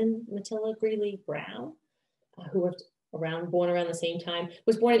her cousin Matilda Greeley Brown, who worked born around the same time,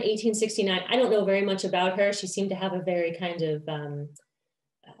 was born in 1869. I don't know very much about her. She seemed to have a very kind of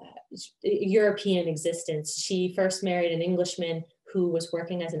European existence. She first married an Englishman who was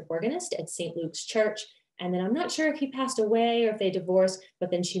working as an organist at St. Luke's Church. And then I'm not sure if he passed away or if they divorced,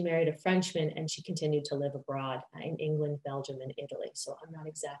 but then she married a Frenchman and she continued to live abroad in England, Belgium, and Italy. So I'm not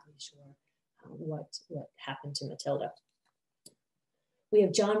exactly sure what happened to Matilda. We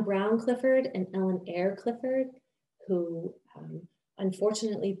have John Brown Clifford and Ellen Eyre Clifford, who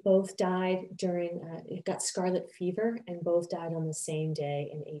unfortunately both died got scarlet fever, and both died on the same day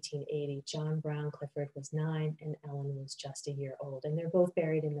in 1880. John Brown Clifford was 9 and Ellen was just a year old. And they're both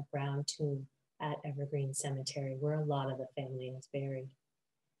buried in the Brown tomb at Evergreen Cemetery, where a lot of the family is buried.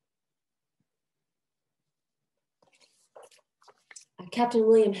 Captain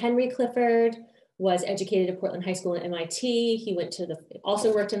William Henry Clifford was educated at Portland High School and MIT. He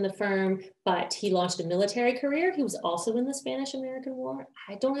also worked in the firm, but he launched a military career. He was also in the Spanish-American War.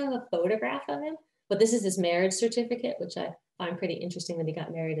 I don't have a photograph of him, but this is his marriage certificate, which I find pretty interesting that he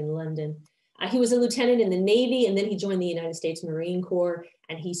got married in London. He was a lieutenant in the Navy, and then he joined the United States Marine Corps,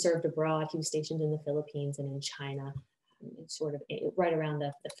 and he served abroad. He was stationed in the Philippines and in China, sort of right around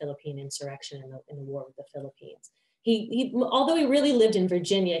the Philippine insurrection and the war with the Philippines. Although he really lived in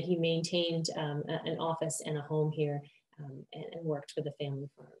Virginia, he maintained an office and a home here and worked for the family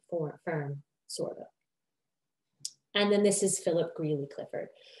firm, sort of. And then this is Philip Greeley Clifford.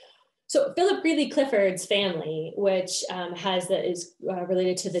 So Philip Greeley Clifford's family, which is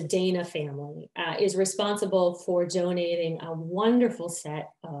related to the Dana family, is responsible for donating a wonderful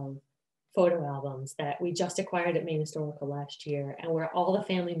set of photo albums that we just acquired at Maine Historical last year, and where all the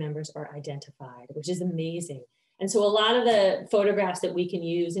family members are identified, which is amazing. And so a lot of the photographs that we can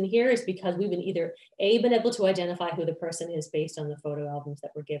use in here is because we've been either been able to identify who the person is based on the photo albums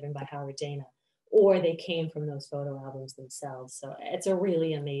that were given by Howard Dana, or they came from those photo albums themselves. So it's a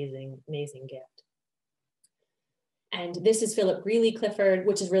really amazing, amazing gift. And this is Philip Greeley Clifford,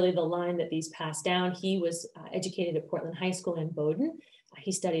 which is really the line that these pass down. He was educated at Portland High School in Bowdoin.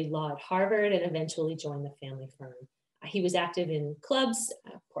 He studied law at Harvard and eventually joined the family firm. He was active in clubs,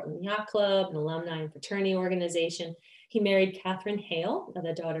 Portland Yacht Club, an alumni and fraternity organization. He married Catherine Hale,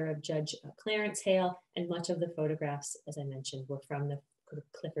 the daughter of Judge Clarence Hale, and much of the photographs, as I mentioned, were from the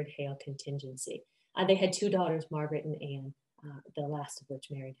Clifford Hale contingency. They had 2 daughters, Margaret and Anne, the last of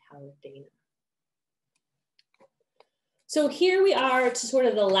which married Howard Dana. So here we are to sort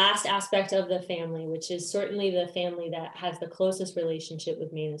of the last aspect of the family, which is certainly the family that has the closest relationship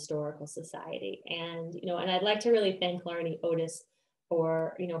with Maine Historical Society. And, and I'd like to really thank Larnie Otis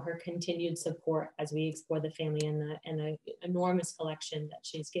for, her continued support as we explore the family and the enormous collection that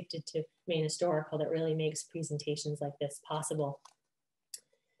she's gifted to Maine Historical that really makes presentations like this possible.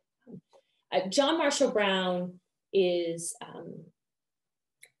 John Marshall Brown is,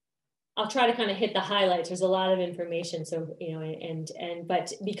 I'll try to kind of hit the highlights. There's a lot of information. So,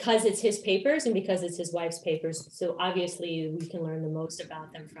 but because it's his papers and because it's his wife's papers, so obviously we can learn the most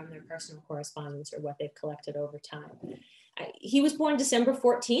about them from their personal correspondence or what they've collected over time. He was born December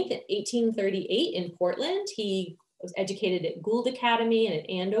 14th, 1838 in Portland. He was educated at Gould Academy and at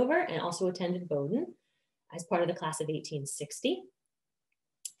Andover and also attended Bowdoin as part of the class of 1860.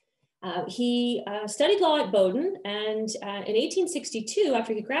 He studied law at Bowdoin, and in 1862,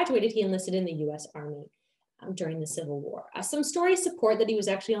 after he graduated, he enlisted in the U.S. Army during the Civil War. Some stories support that he was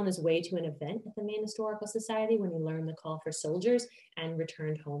actually on his way to an event at the Maine Historical Society when he learned the call for soldiers and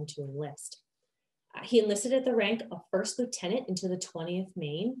returned home to enlist. He enlisted at the rank of first lieutenant into the 20th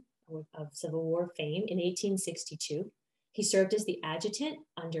Maine of Civil War fame in 1862. He served as the adjutant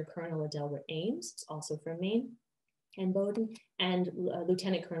under Colonel Adelbert Ames, also from Maine, and Bowdoin, and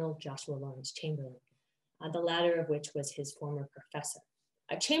Lieutenant Colonel Joshua Lawrence Chamberlain, the latter of which was his former professor.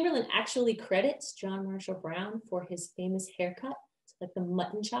 Chamberlain actually credits John Marshall Brown for his famous haircut, like the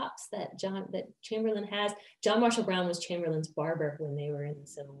mutton chops that Chamberlain has. John Marshall Brown was Chamberlain's barber when they were in the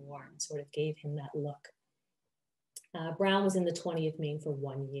Civil War and sort of gave him that look. Brown was in the 20th Maine for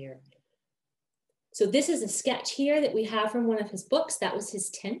 1 year. So this is a sketch here that we have from one of his books. That was his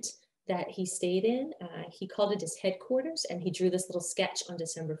tent that he stayed in. He called it his headquarters, and he drew this little sketch on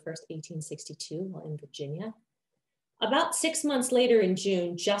December 1st, 1862, while in Virginia. About 6 months later in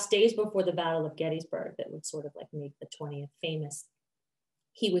June, just days before the Battle of Gettysburg, that would sort of like make the 20th famous,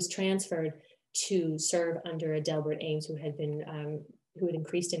 he was transferred to serve under Adelbert Ames, who had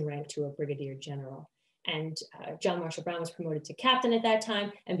increased in rank to a brigadier general. And John Marshall Brown was promoted to captain at that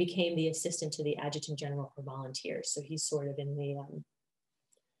time and became the assistant to the adjutant general for volunteers. So he's sort of in the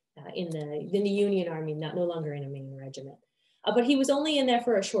Union Army, no longer in a Maine regiment. But he was only in there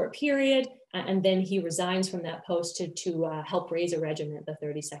for a short period, and then he resigns from that post to help raise a regiment, the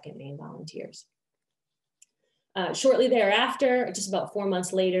 32nd Maine Volunteers. Shortly thereafter, just about 4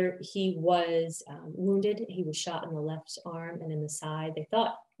 months later, he was wounded. He was shot in the left arm and in the side. They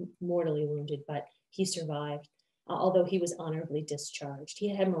thought mortally wounded, but he survived, although he was honorably discharged. He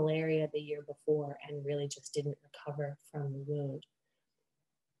had malaria the year before and really just didn't recover from the wound.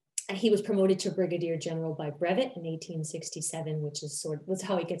 He was promoted to brigadier general by brevet in 1867, which is was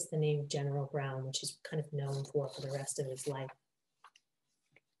how he gets the name General Brown, which he's kind of known for the rest of his life.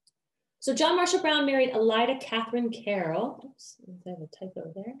 So John Marshall Brown married Elida Catherine Carroll. Oops, I have a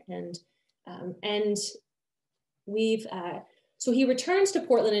typo there. So he returns to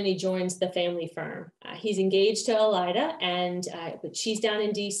Portland and he joins the family firm. He's engaged to Elida, but she's down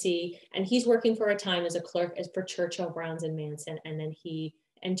in DC, and he's working for a time as a clerk for Churchill, Browns and Manson, and then he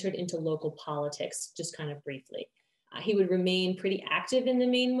entered into local politics just kind of briefly. He would remain pretty active in the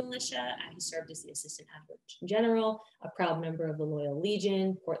Maine militia. He served as the assistant adjutant general, a proud member of the Loyal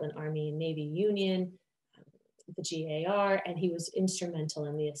Legion, Portland Army and Navy Union, the GAR, and he was instrumental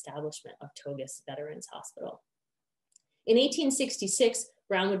in the establishment of Togus Veterans Hospital. In 1866,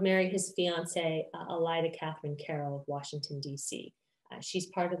 Brown would marry his fiancée, Elida Catherine Carroll of Washington, D.C. She's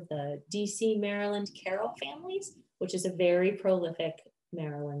part of the D.C., Maryland Carroll families, which is a very prolific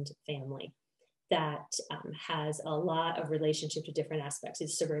Maryland family that has a lot of relationship to different aspects.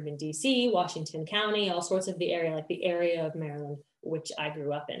 It's suburban DC, Washington County, all sorts of the area, like the area of Maryland, which I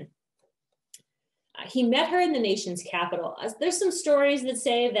grew up in. He met her in the nation's capital. There's some stories that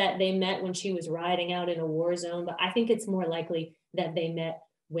say that they met when she was riding out in a war zone, but I think it's more likely that they met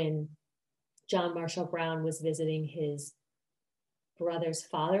when John Marshall Brown was visiting his brother's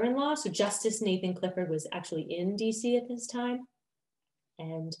father-in-law. So Justice Nathan Clifford was actually in DC at this time.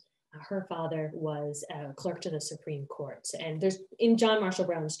 And her father was a clerk to the Supreme Court. And in John Marshall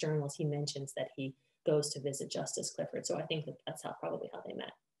Brown's journals, he mentions that he goes to visit Justice Clifford. So I think that's probably how they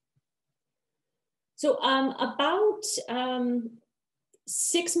met. So about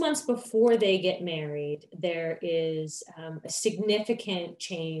 6 months before they get married, there is a significant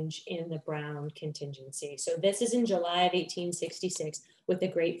change in the Brown contingency. So this is in July of 1866 with the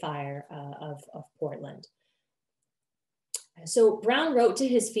Great Fire of Portland. So Brown wrote to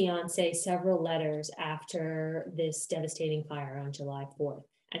his fiancée several letters after this devastating fire on July 4th.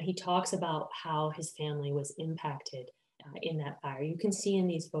 And he talks about how his family was impacted in that fire. You can see in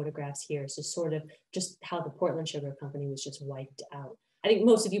these photographs here, so sort of just how the Portland Sugar Company was just wiped out. I think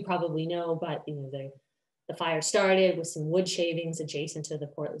most of you probably know, but the fire started with some wood shavings adjacent to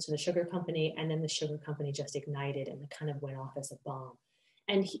the sugar company, and then the sugar company just ignited and it kind of went off as a bomb.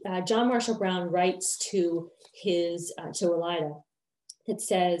 And John Marshall Brown writes to Elida, that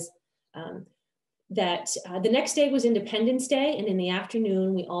says that the next day was Independence Day, and in the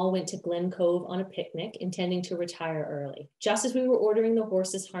afternoon, we all went to Glen Cove on a picnic, intending to retire early. Just as we were ordering the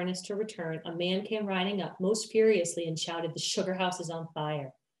horses harnessed to return, a man came riding up most furiously and shouted, "The sugar house is on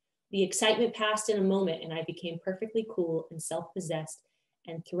fire." The excitement passed in a moment, and I became perfectly cool and self-possessed,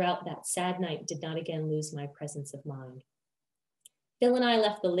 and throughout that sad night did not again lose my presence of mind. Phil and I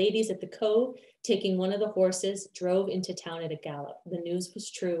left the ladies at the Cove, taking one of the horses, drove into town at a gallop. The news was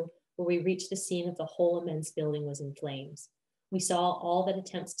true. Where we reached the scene of the whole immense building was in flames. We saw all that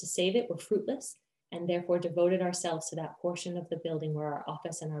attempts to save it were fruitless, and therefore devoted ourselves to that portion of the building where our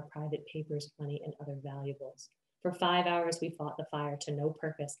office and our private papers, money, and other valuables. For 5 hours, we fought the fire to no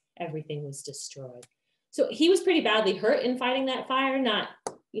purpose. Everything was destroyed. So he was pretty badly hurt in fighting that fire, not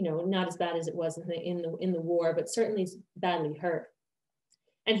as bad as it was in the war, but certainly badly hurt.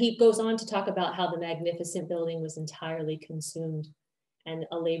 And he goes on to talk about how the magnificent building was entirely consumed and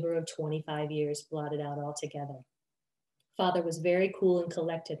a labor of 25 years blotted out altogether. Father was very cool and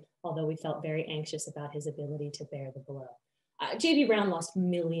collected, although we felt very anxious about his ability to bear the blow. J.B. Brown lost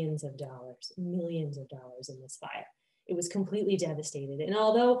millions of dollars in this fire. It was completely devastated. And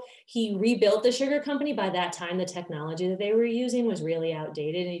although he rebuilt the sugar company, by that time, the technology that they were using was really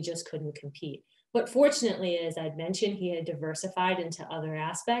outdated and he just couldn't compete. But fortunately, as I'd mentioned, he had diversified into other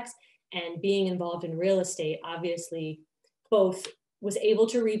aspects, and being involved in real estate, obviously both was able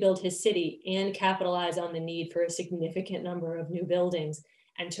to rebuild his city and capitalize on the need for a significant number of new buildings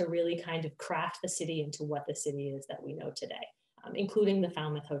and to really kind of craft the city into what the city is that we know today, including the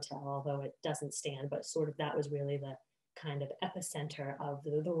Falmouth Hotel, although it doesn't stand, but sort of that was really the kind of epicenter of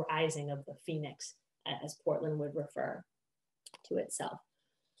the rising of the Phoenix, as Portland would refer to itself.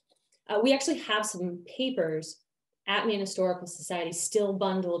 We actually have some papers at Maine Historical Society still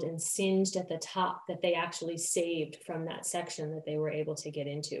bundled and singed at the top that they actually saved from that section that they were able to get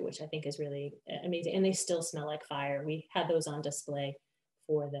into, which I think is really amazing. And they still smell like fire. We had those on display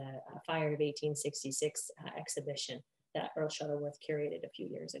for the Fire of 1866 exhibition that Earl Shuttleworth curated a few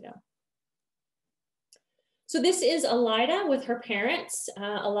years ago. So this is Elida with her parents.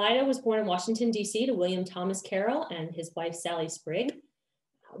 Elida was born in Washington, D.C. to William Thomas Carroll and his wife, Sally Sprigg.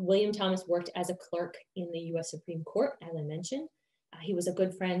 William Thomas worked as a clerk in the U.S. Supreme Court, as I mentioned. He was a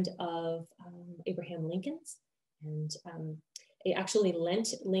good friend of Abraham Lincoln's, and he actually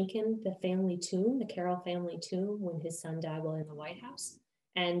lent Lincoln the family tomb, the Carroll family tomb, when his son died while in the White House.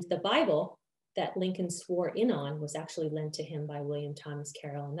 And the Bible that Lincoln swore in on was actually lent to him by William Thomas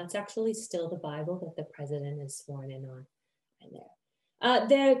Carroll, and that's actually still the Bible that the president is sworn in on.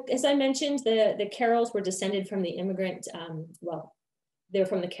 As I mentioned, the Carrolls were descended from the immigrant, they're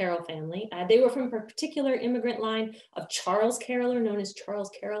from the Carroll family. They were from a particular immigrant line of Charles Carroll, known as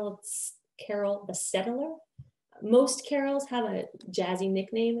Charles Carroll the Settler. Most Carrolls have a jazzy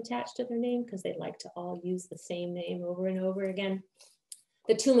nickname attached to their name because they like to all use the same name over and over again.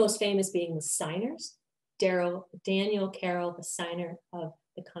 The two most famous being the signers, Daniel Carroll, the signer of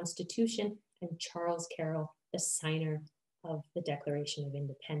the Constitution, and Charles Carroll, the signer of the Declaration of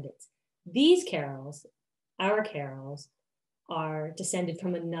Independence. These Carrolls, our Carrolls, are descended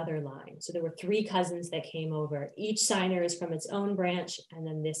from another line. So there were three cousins that came over. Each signer is from its own branch, and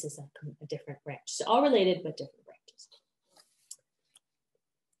then this is a different branch. So all related, but different branches.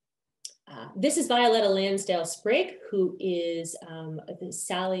 This is Violetta Lansdale Sprigg, who is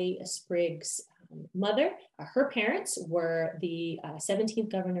Sally Sprigg's mother. Her parents were the 17th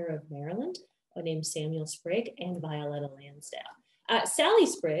governor of Maryland, named Samuel Sprigg, and Violetta Lansdale. Sally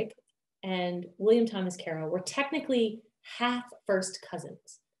Sprigg and William Thomas Carroll were technically half first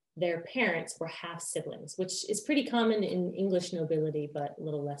cousins. Their parents were half siblings, which is pretty common in English nobility, but a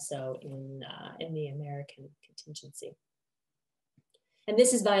little less so in the American contingency. And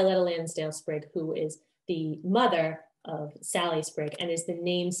this is Violetta Lansdale Sprigg, who is the mother of Sally Sprigg and is the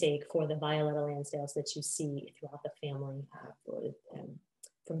namesake for the Violetta Lansdales that you see throughout the family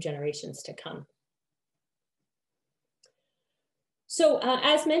from generations to come. So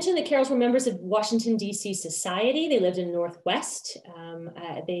as mentioned, the Carrolls were members of Washington, D.C. society. They lived in the Northwest.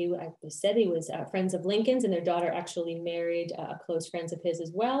 They said he was friends of Lincoln's, and their daughter actually married close friends of his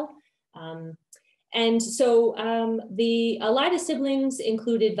as well. And so the Elida siblings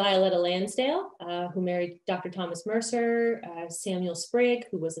included Violetta Lansdale, who married Dr. Thomas Mercer, Samuel Sprigg,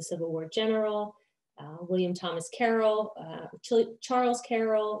 who was a Civil War general, William Thomas Carroll, Charles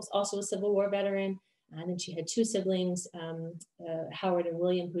Carroll was also a Civil War veteran. And then she had two siblings, Howard and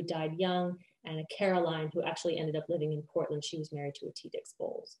William, who died young, and a Caroline, who actually ended up living in Portland. She was married to a T. Dix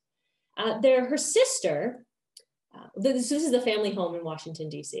Bowles. Her sister, this is the family home in Washington,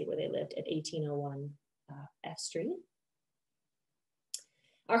 D.C., where they lived at 1801 F Street.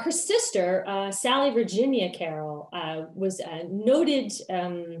 Her sister, Sally Virginia Carroll, was a noted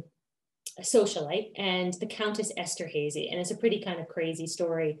socialite, and the Countess Esther Hazy. And it's a pretty kind of crazy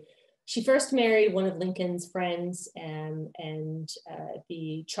story. She first married one of Lincoln's friends,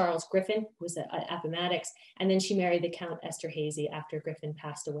 the Charles Griffin, who was at Appomattox, and then she married the Count Esther Hazy after Griffin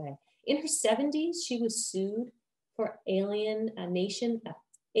passed away. In her 70s, she was sued for alienation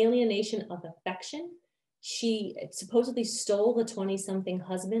of affection. She supposedly stole the 20-something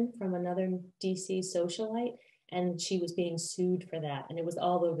husband from another DC socialite, and she was being sued for that. And it was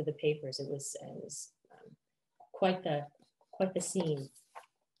all over the papers. It was quite the scene.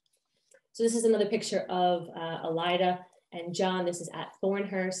 So this is another picture of Elida and John. This is at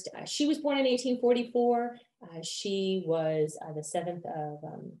Thornhurst. She was born in 1844. She was the seventh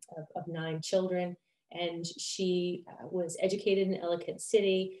of 9 children, and she was educated in Ellicott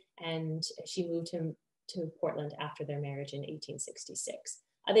City, and she moved to Portland after their marriage in 1866.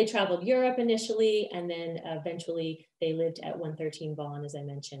 They traveled Europe initially, and then eventually they lived at 113 Vaughan, as I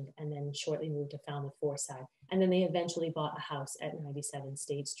mentioned, and then shortly moved to Falmouth Foreside. And then they eventually bought a house at 97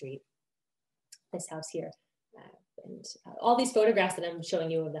 State Street, this house here. All these photographs that I'm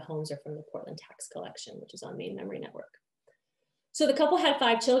showing you of the homes are from the Portland Tax Collection, which is on Maine Memory Network. So the couple had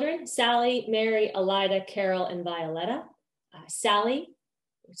 5 children: Sally, Mary, Elida, Carol, and Violetta. Sally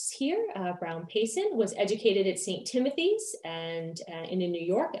was here. Brown Payson was educated at St. Timothy's and in New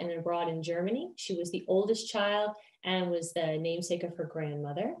York and abroad in Germany. She was the oldest child and was the namesake of her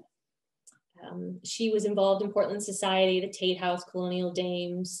grandmother. She was involved in Portland society, the Tate House, Colonial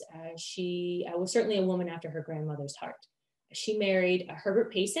Dames. She was certainly a woman after her grandmother's heart. She married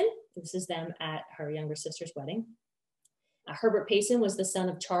Herbert Payson. This is them at her younger sister's wedding. Herbert Payson was the son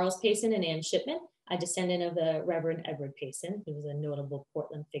of Charles Payson and Ann Shipman, a descendant of the Reverend Edward Payson, who was a notable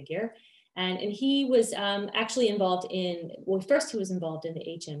Portland figure. And he was actually involved in, well, first he was involved in the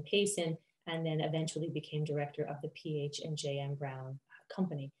H.M. Payson, and then eventually became director of the P.H. and J.M. Brown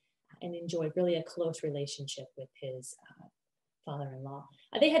Company, and enjoyed really a close relationship with his father-in-law.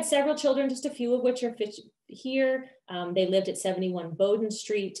 They had several children, just a few of which are here. They lived at 71 Bowden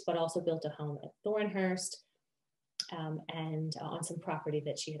Street, but also built a home at Thornhurst, and on some property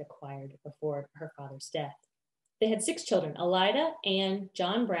that she had acquired before her father's death. They had 6 children: Elida, Anne,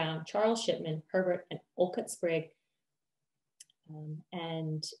 John Brown, Charles Shipman, Herbert, and Olcott Sprigg.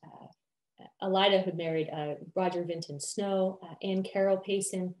 Elida had married Roger Vinton Snow, Anne Carroll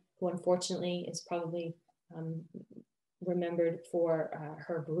Payson, who unfortunately is probably remembered for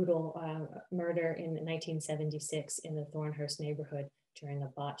her brutal murder in 1976 in the Thornhurst neighborhood during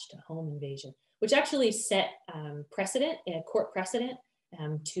a botched home invasion, which actually set a court precedent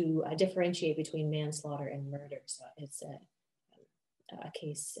to differentiate between manslaughter and murder. So it's a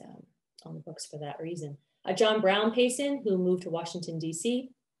case on the books for that reason. John Brown Payson, who moved to Washington, D.C.,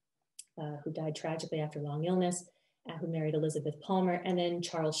 who died tragically after long illness, who married Elizabeth Palmer, and then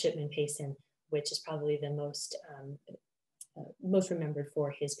Charles Shipman Payson, which is probably the most remembered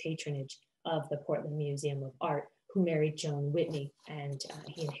for his patronage of the Portland Museum of Art, who married Joan Whitney, and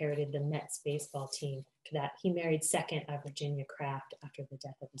he inherited the Mets baseball team. To that, he married second Virginia Craft after the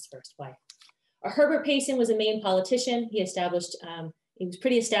death of his first wife. Herbert Payson was a Maine politician. He was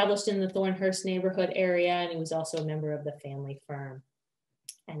pretty established in the Thornhurst neighborhood area, and he was also a member of the family firm,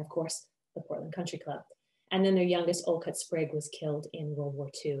 and of course, the Portland Country Club. And then their youngest, Olcott Sprigg, was killed in World War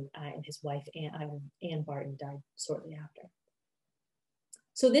II, and his wife, Ann Barton, died shortly after.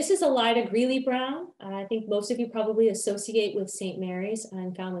 So this is Elida Greeley Brown. I think most of you probably associate with St. Mary's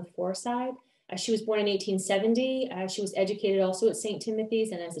in Falmouth Foreside. She was born in 1870. She was educated also at St.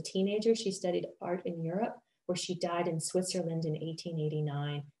 Timothy's, and as a teenager, she studied art in Europe, where she died in Switzerland in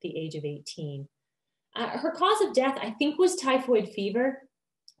 1889, the age of 18. Her cause of death, I think, was typhoid fever,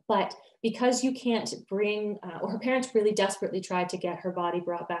 but because you can't bring, her parents really desperately tried to get her body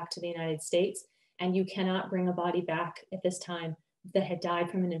brought back to the United States, and you cannot bring a body back at this time that had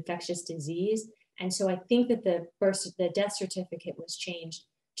died from an infectious disease. And so I think that the death certificate was changed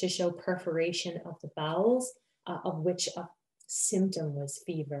to show perforation of the bowels, of which a symptom was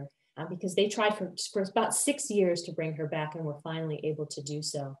fever, because they tried for about 6 years to bring her back and were finally able to do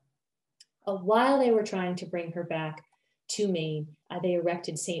so. While they were trying to bring her back to Maine, they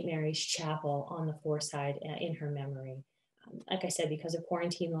erected St. Mary's Chapel on the Foreside in her memory. Like I said, because of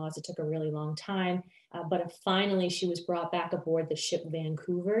quarantine laws, it took a really long time, but finally she was brought back aboard the ship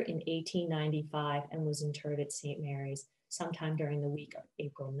Vancouver in 1895 and was interred at St. Mary's sometime during the week of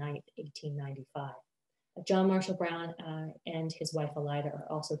April 9th, 1895. John Marshall Brown and his wife Elida are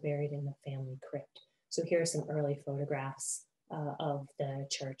also buried in the family crypt. So here are some early photographs of the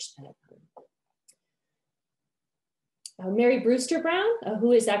church. Mary Brewster Brown,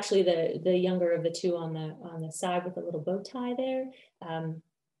 who is actually the younger of the two on the side with a little bow tie there,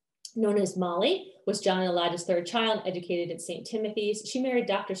 known as Molly, was John and Elida's third child, educated at St. Timothy's. She married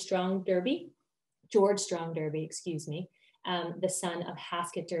Dr. George Strong Derby, excuse me, the son of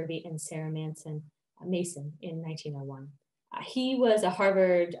Haskett Derby and Sarah Mason in 1901. He was a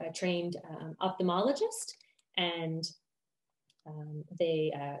Harvard trained ophthalmologist, and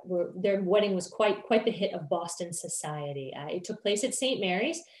their wedding was quite the hit of Boston society. It took place at St.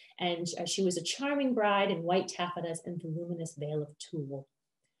 Mary's, and she was a charming bride in white taffetas and voluminous veil of tulle.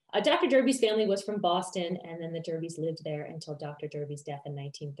 Dr. Derby's family was from Boston, and then the Derbys lived there until Dr. Derby's death in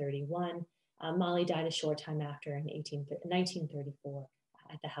 1931. Molly died a short time after in 1934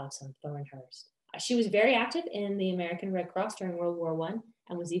 at the house on Thornhurst. She was very active in the American Red Cross during World War I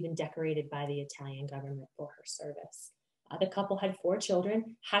and was even decorated by the Italian government for her service. The couple had 4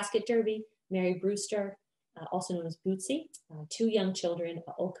 children: Haskett Derby, Mary Brewster, also known as Bootsy, 2 young children,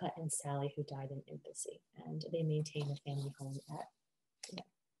 Olka and Sally, who died in infancy, and they maintained a family home at.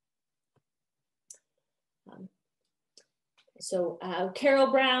 Carol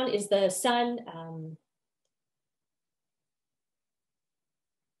Brown is the son.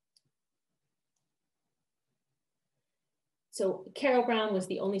 So Carol Brown was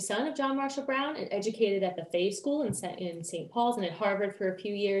the only son of John Marshall Brown and educated at the Fay School in St. Paul's and at Harvard for a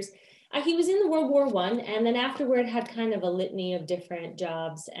few years. He was in the World War I, and then afterward had kind of a litany of different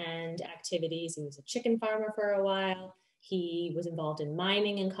jobs and activities. He was a chicken farmer for a while. He was involved in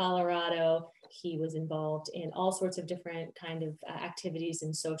mining in Colorado. He was involved in all sorts of different kind of activities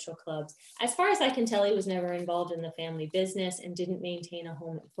and social clubs. As far as I can tell, he was never involved in the family business and didn't maintain a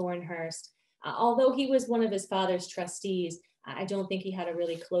home at Thornhurst. Although he was one of his father's trustees, I don't think he had a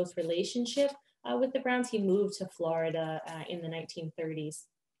really close relationship with the Browns. He moved to Florida in the 1930s.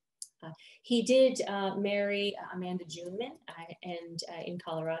 He did marry Amanda Juneman in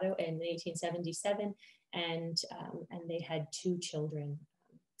Colorado in 1877, and they had 2 children,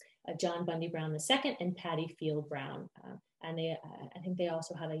 John Bundy Brown II and Patty Field Brown. And I think they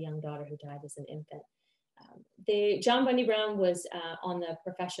also had a young daughter who died as an infant. John Bundy Brown was on the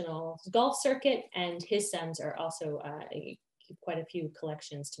professional golf circuit, and his sons are also keep quite a few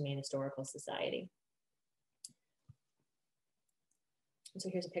collections to Maine Historical Society. So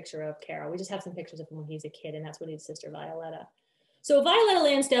here's a picture of Carol. We just have some pictures of him when he's a kid, and that's with his sister Violetta. So Violetta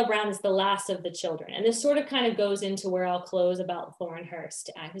Lansdale Brown is the last of the children, and this sort of kind of goes into where I'll close about Thornhurst.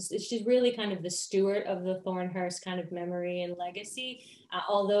 She's really kind of the steward of the Thornhurst kind of memory and legacy.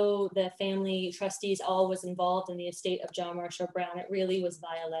 Although the family trustees all was involved in the estate of John Marshall Brown, it really was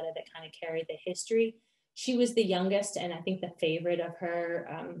Violetta that kind of carried the history. She was the youngest and I think the favorite of her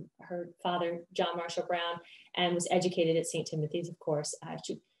father, John Marshall Brown, and was educated at St. Timothy's, of course.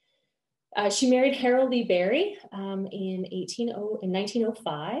 She married Harold Lee Berry in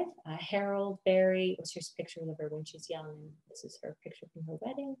 1905. Harold Berry, here's a picture of her when she's young. And this is her picture from her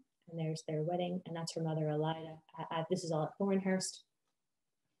wedding. And there's their wedding. And that's her mother, Elida. This is all at Thornhurst.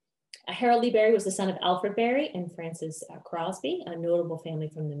 Harold Lee Berry was the son of Alfred Berry and Frances Crosby, a notable family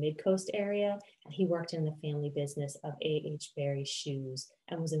from the Mid-Coast area. And he worked in the family business of A.H. Berry Shoes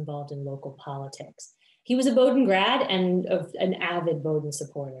and was involved in local politics. He was a Bowdoin grad and an avid Bowdoin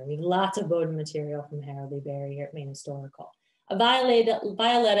supporter. We have lots of Bowdoin material from Harold Lee Berry here at Maine Historical. Violetta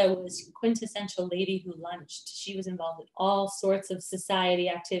was quintessential lady who lunched. She was involved in all sorts of society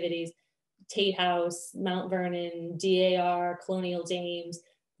activities: Tate House, Mount Vernon, DAR, Colonial Dames,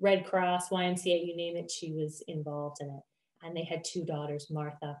 Red Cross, YMCA, you name it, she was involved in it. And they had 2 daughters,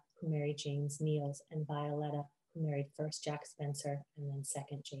 Martha, who married James Neals, and Violetta, who married first Jack Spencer and then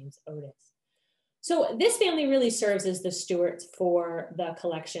second James Otis. So this family really serves as the stewards for the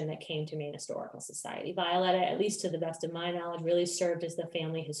collection that came to Maine Historical Society. Violetta, at least to the best of my knowledge, really served as the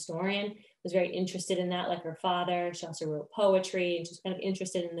family historian, was very interested in that like her father. She also wrote poetry and she's kind of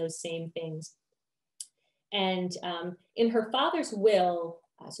interested in those same things. And in her father's will,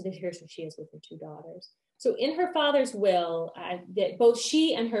 so here's who she is with her 2 daughters. So in her father's will, that both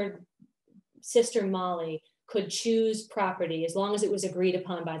she and her sister Molly could choose property as long as it was agreed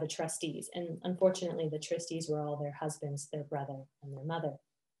upon by the trustees. And unfortunately, the trustees were all their husbands, their brother, and their mother.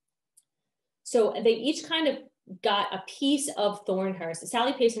 So they each kind of got a piece of Thornhurst.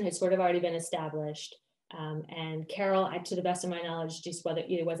 Sally Payson had sort of already been established. And Carroll, to the best of my knowledge, just whether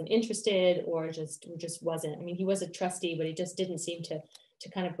either wasn't interested or just wasn't. I mean, he was a trustee, but he just didn't seem to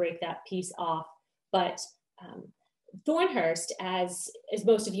kind of break that piece off. But Thornhurst, as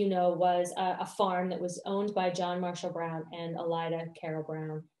most of you know, was a farm that was owned by John Marshall Brown and Elida Carroll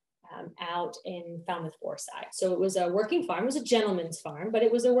Brown out in Falmouth Foreside. So it was a working farm. It was a gentleman's farm, but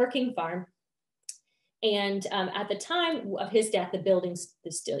it was a working farm. And at the time of his death, the building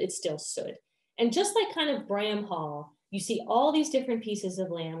still stood. And just like kind of Bramhall, you see all these different pieces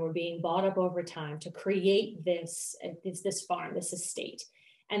of land were being bought up over time to create this farm, this estate.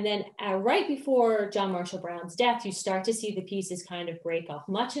 And then right before John Marshall Brown's death, you start to see the pieces kind of break off,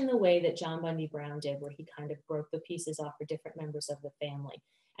 much in the way that John Bundy Brown did, where he kind of broke the pieces off for different members of the family.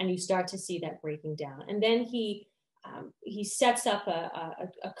 And you start to see that breaking down. And then he sets up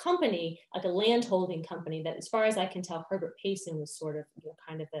a company, like a land holding company that, as far as I can tell, Herbert Payson was sort of,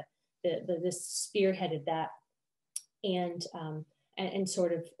 kind of this spearheaded that, and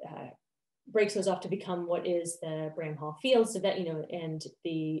sort of breaks those off to become what is the Bramhall Fields, so that, and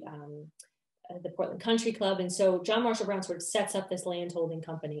the Portland Country Club. And so John Marshall Brown sort of sets up this land holding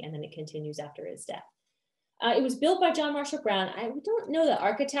company, and then it continues after his death. It was built by John Marshall Brown. I don't know the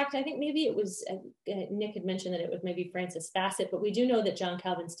architect. I think maybe it was, Nick had mentioned that it was maybe Francis Fassett, but we do know that John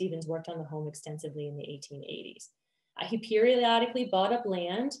Calvin Stevens worked on the home extensively in the 1880s. He periodically bought up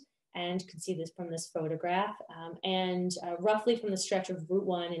land, and you can see this from this photograph, and roughly from the stretch of Route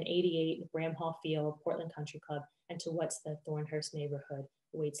 1 and 88, Bramhall Field, Portland Country Club, and to what's the Thornhurst neighborhood,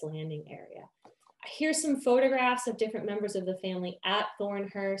 Waits Landing area. Here's some photographs of different members of the family at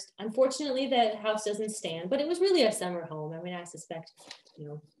Thornhurst. Unfortunately, the house doesn't stand, but it was really a summer home. I mean, I suspect, they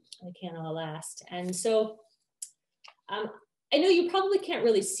can't all last. And so I know you probably can't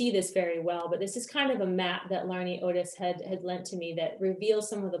really see this very well, but this is kind of a map that Larnie Otis had lent to me that reveals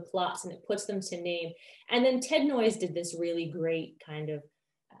some of the plots, and it puts them to name. And then Ted Noyes did this really great kind of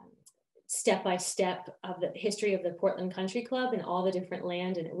step-by-step of the history of the Portland Country Club and all the different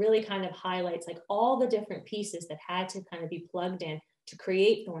land. And it really kind of highlights like all the different pieces that had to kind of be plugged in to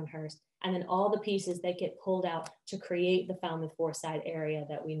create Thornhurst, and then all the pieces that get pulled out to create the Falmouth Foreside area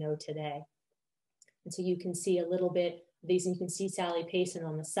that we know today. And so you can see a little bit of these, and you can see Sally Payson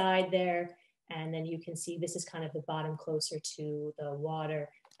on the side there. And then you can see this is kind of the bottom closer to the water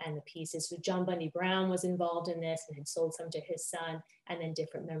and the pieces. So John Bundy Brown was involved in this and had sold some to his son, and then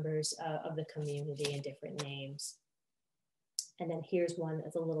different members of the community and different names. And then here's one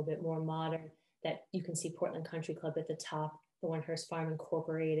that's a little bit more modern, that you can see Portland Country Club at the top, Thornhurst Farm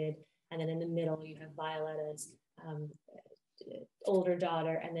Incorporated, and then in the middle you have Violetta's older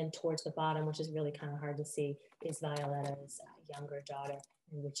daughter, and then towards the bottom, which is really kind of hard to see, is Violetta's younger daughter,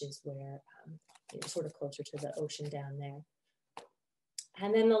 which is where sort of closer to the ocean down there.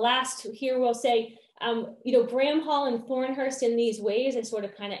 And then the last here we'll say, Bramhall and Thornhurst in these ways, I sort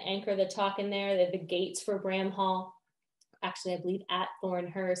of kind of anchor the talk in there, that the gates for Bramhall, actually I believe at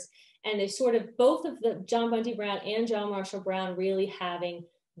Thornhurst, and they sort of, both of the John Bundy Brown and John Marshall Brown really having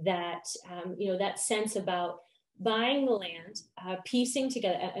that, that sense about buying the land, piecing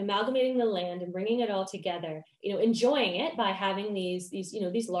together, amalgamating the land and bringing it all together, enjoying it by having these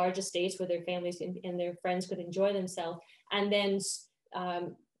large estates where their families and their friends could enjoy themselves, and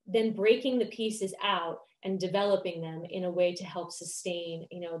then breaking the pieces out and developing them in a way to help sustain,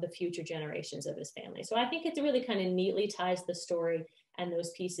 the future generations of his family. So I think it really kind of neatly ties the story and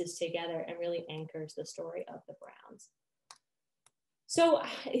those pieces together and really anchors the story of the Browns. So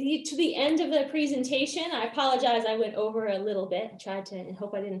to the end of the presentation, I apologize, I went over a little bit, tried to, and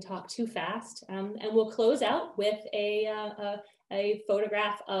hope I didn't talk too fast. And we'll close out with a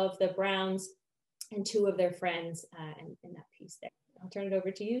photograph of the Browns and two of their friends in that piece there. I'll turn it over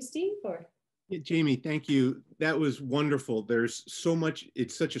to you, Steve, or? Yeah, Jamie, thank you. That was wonderful. There's so much,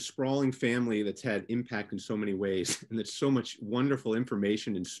 it's such a sprawling family that's had impact in so many ways, and there's so much wonderful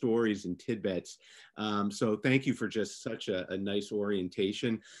information and stories and tidbits. So thank you for just such a nice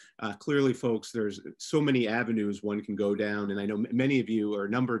orientation. Clearly, folks, there's so many avenues one can go down, and I know many of you, or a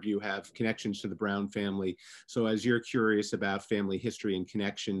number of you, have connections to the Brown family. So as you're curious about family history and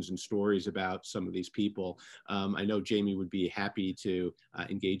connections and stories about some of these people, I know Jamie would be happy to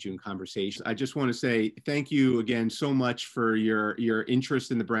engage you in conversation. I just want to say thank you again so much for your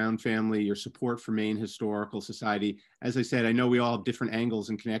interest in the Brown family, your support for Maine Historical Society. As I said, I know we all have different angles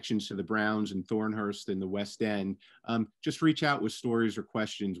and connections to the Browns and Thornhurst and the West End. Just reach out with stories or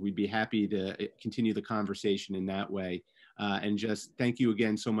questions. We'd be happy to continue the conversation in that way. And just thank you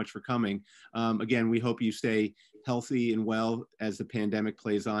again so much for coming. Again, we hope you stay healthy and well as the pandemic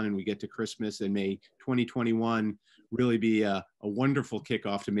plays on and we get to Christmas, and may 2021 really be a wonderful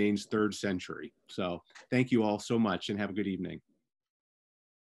kickoff to Maine's 3rd century. So thank you all so much and have a good evening.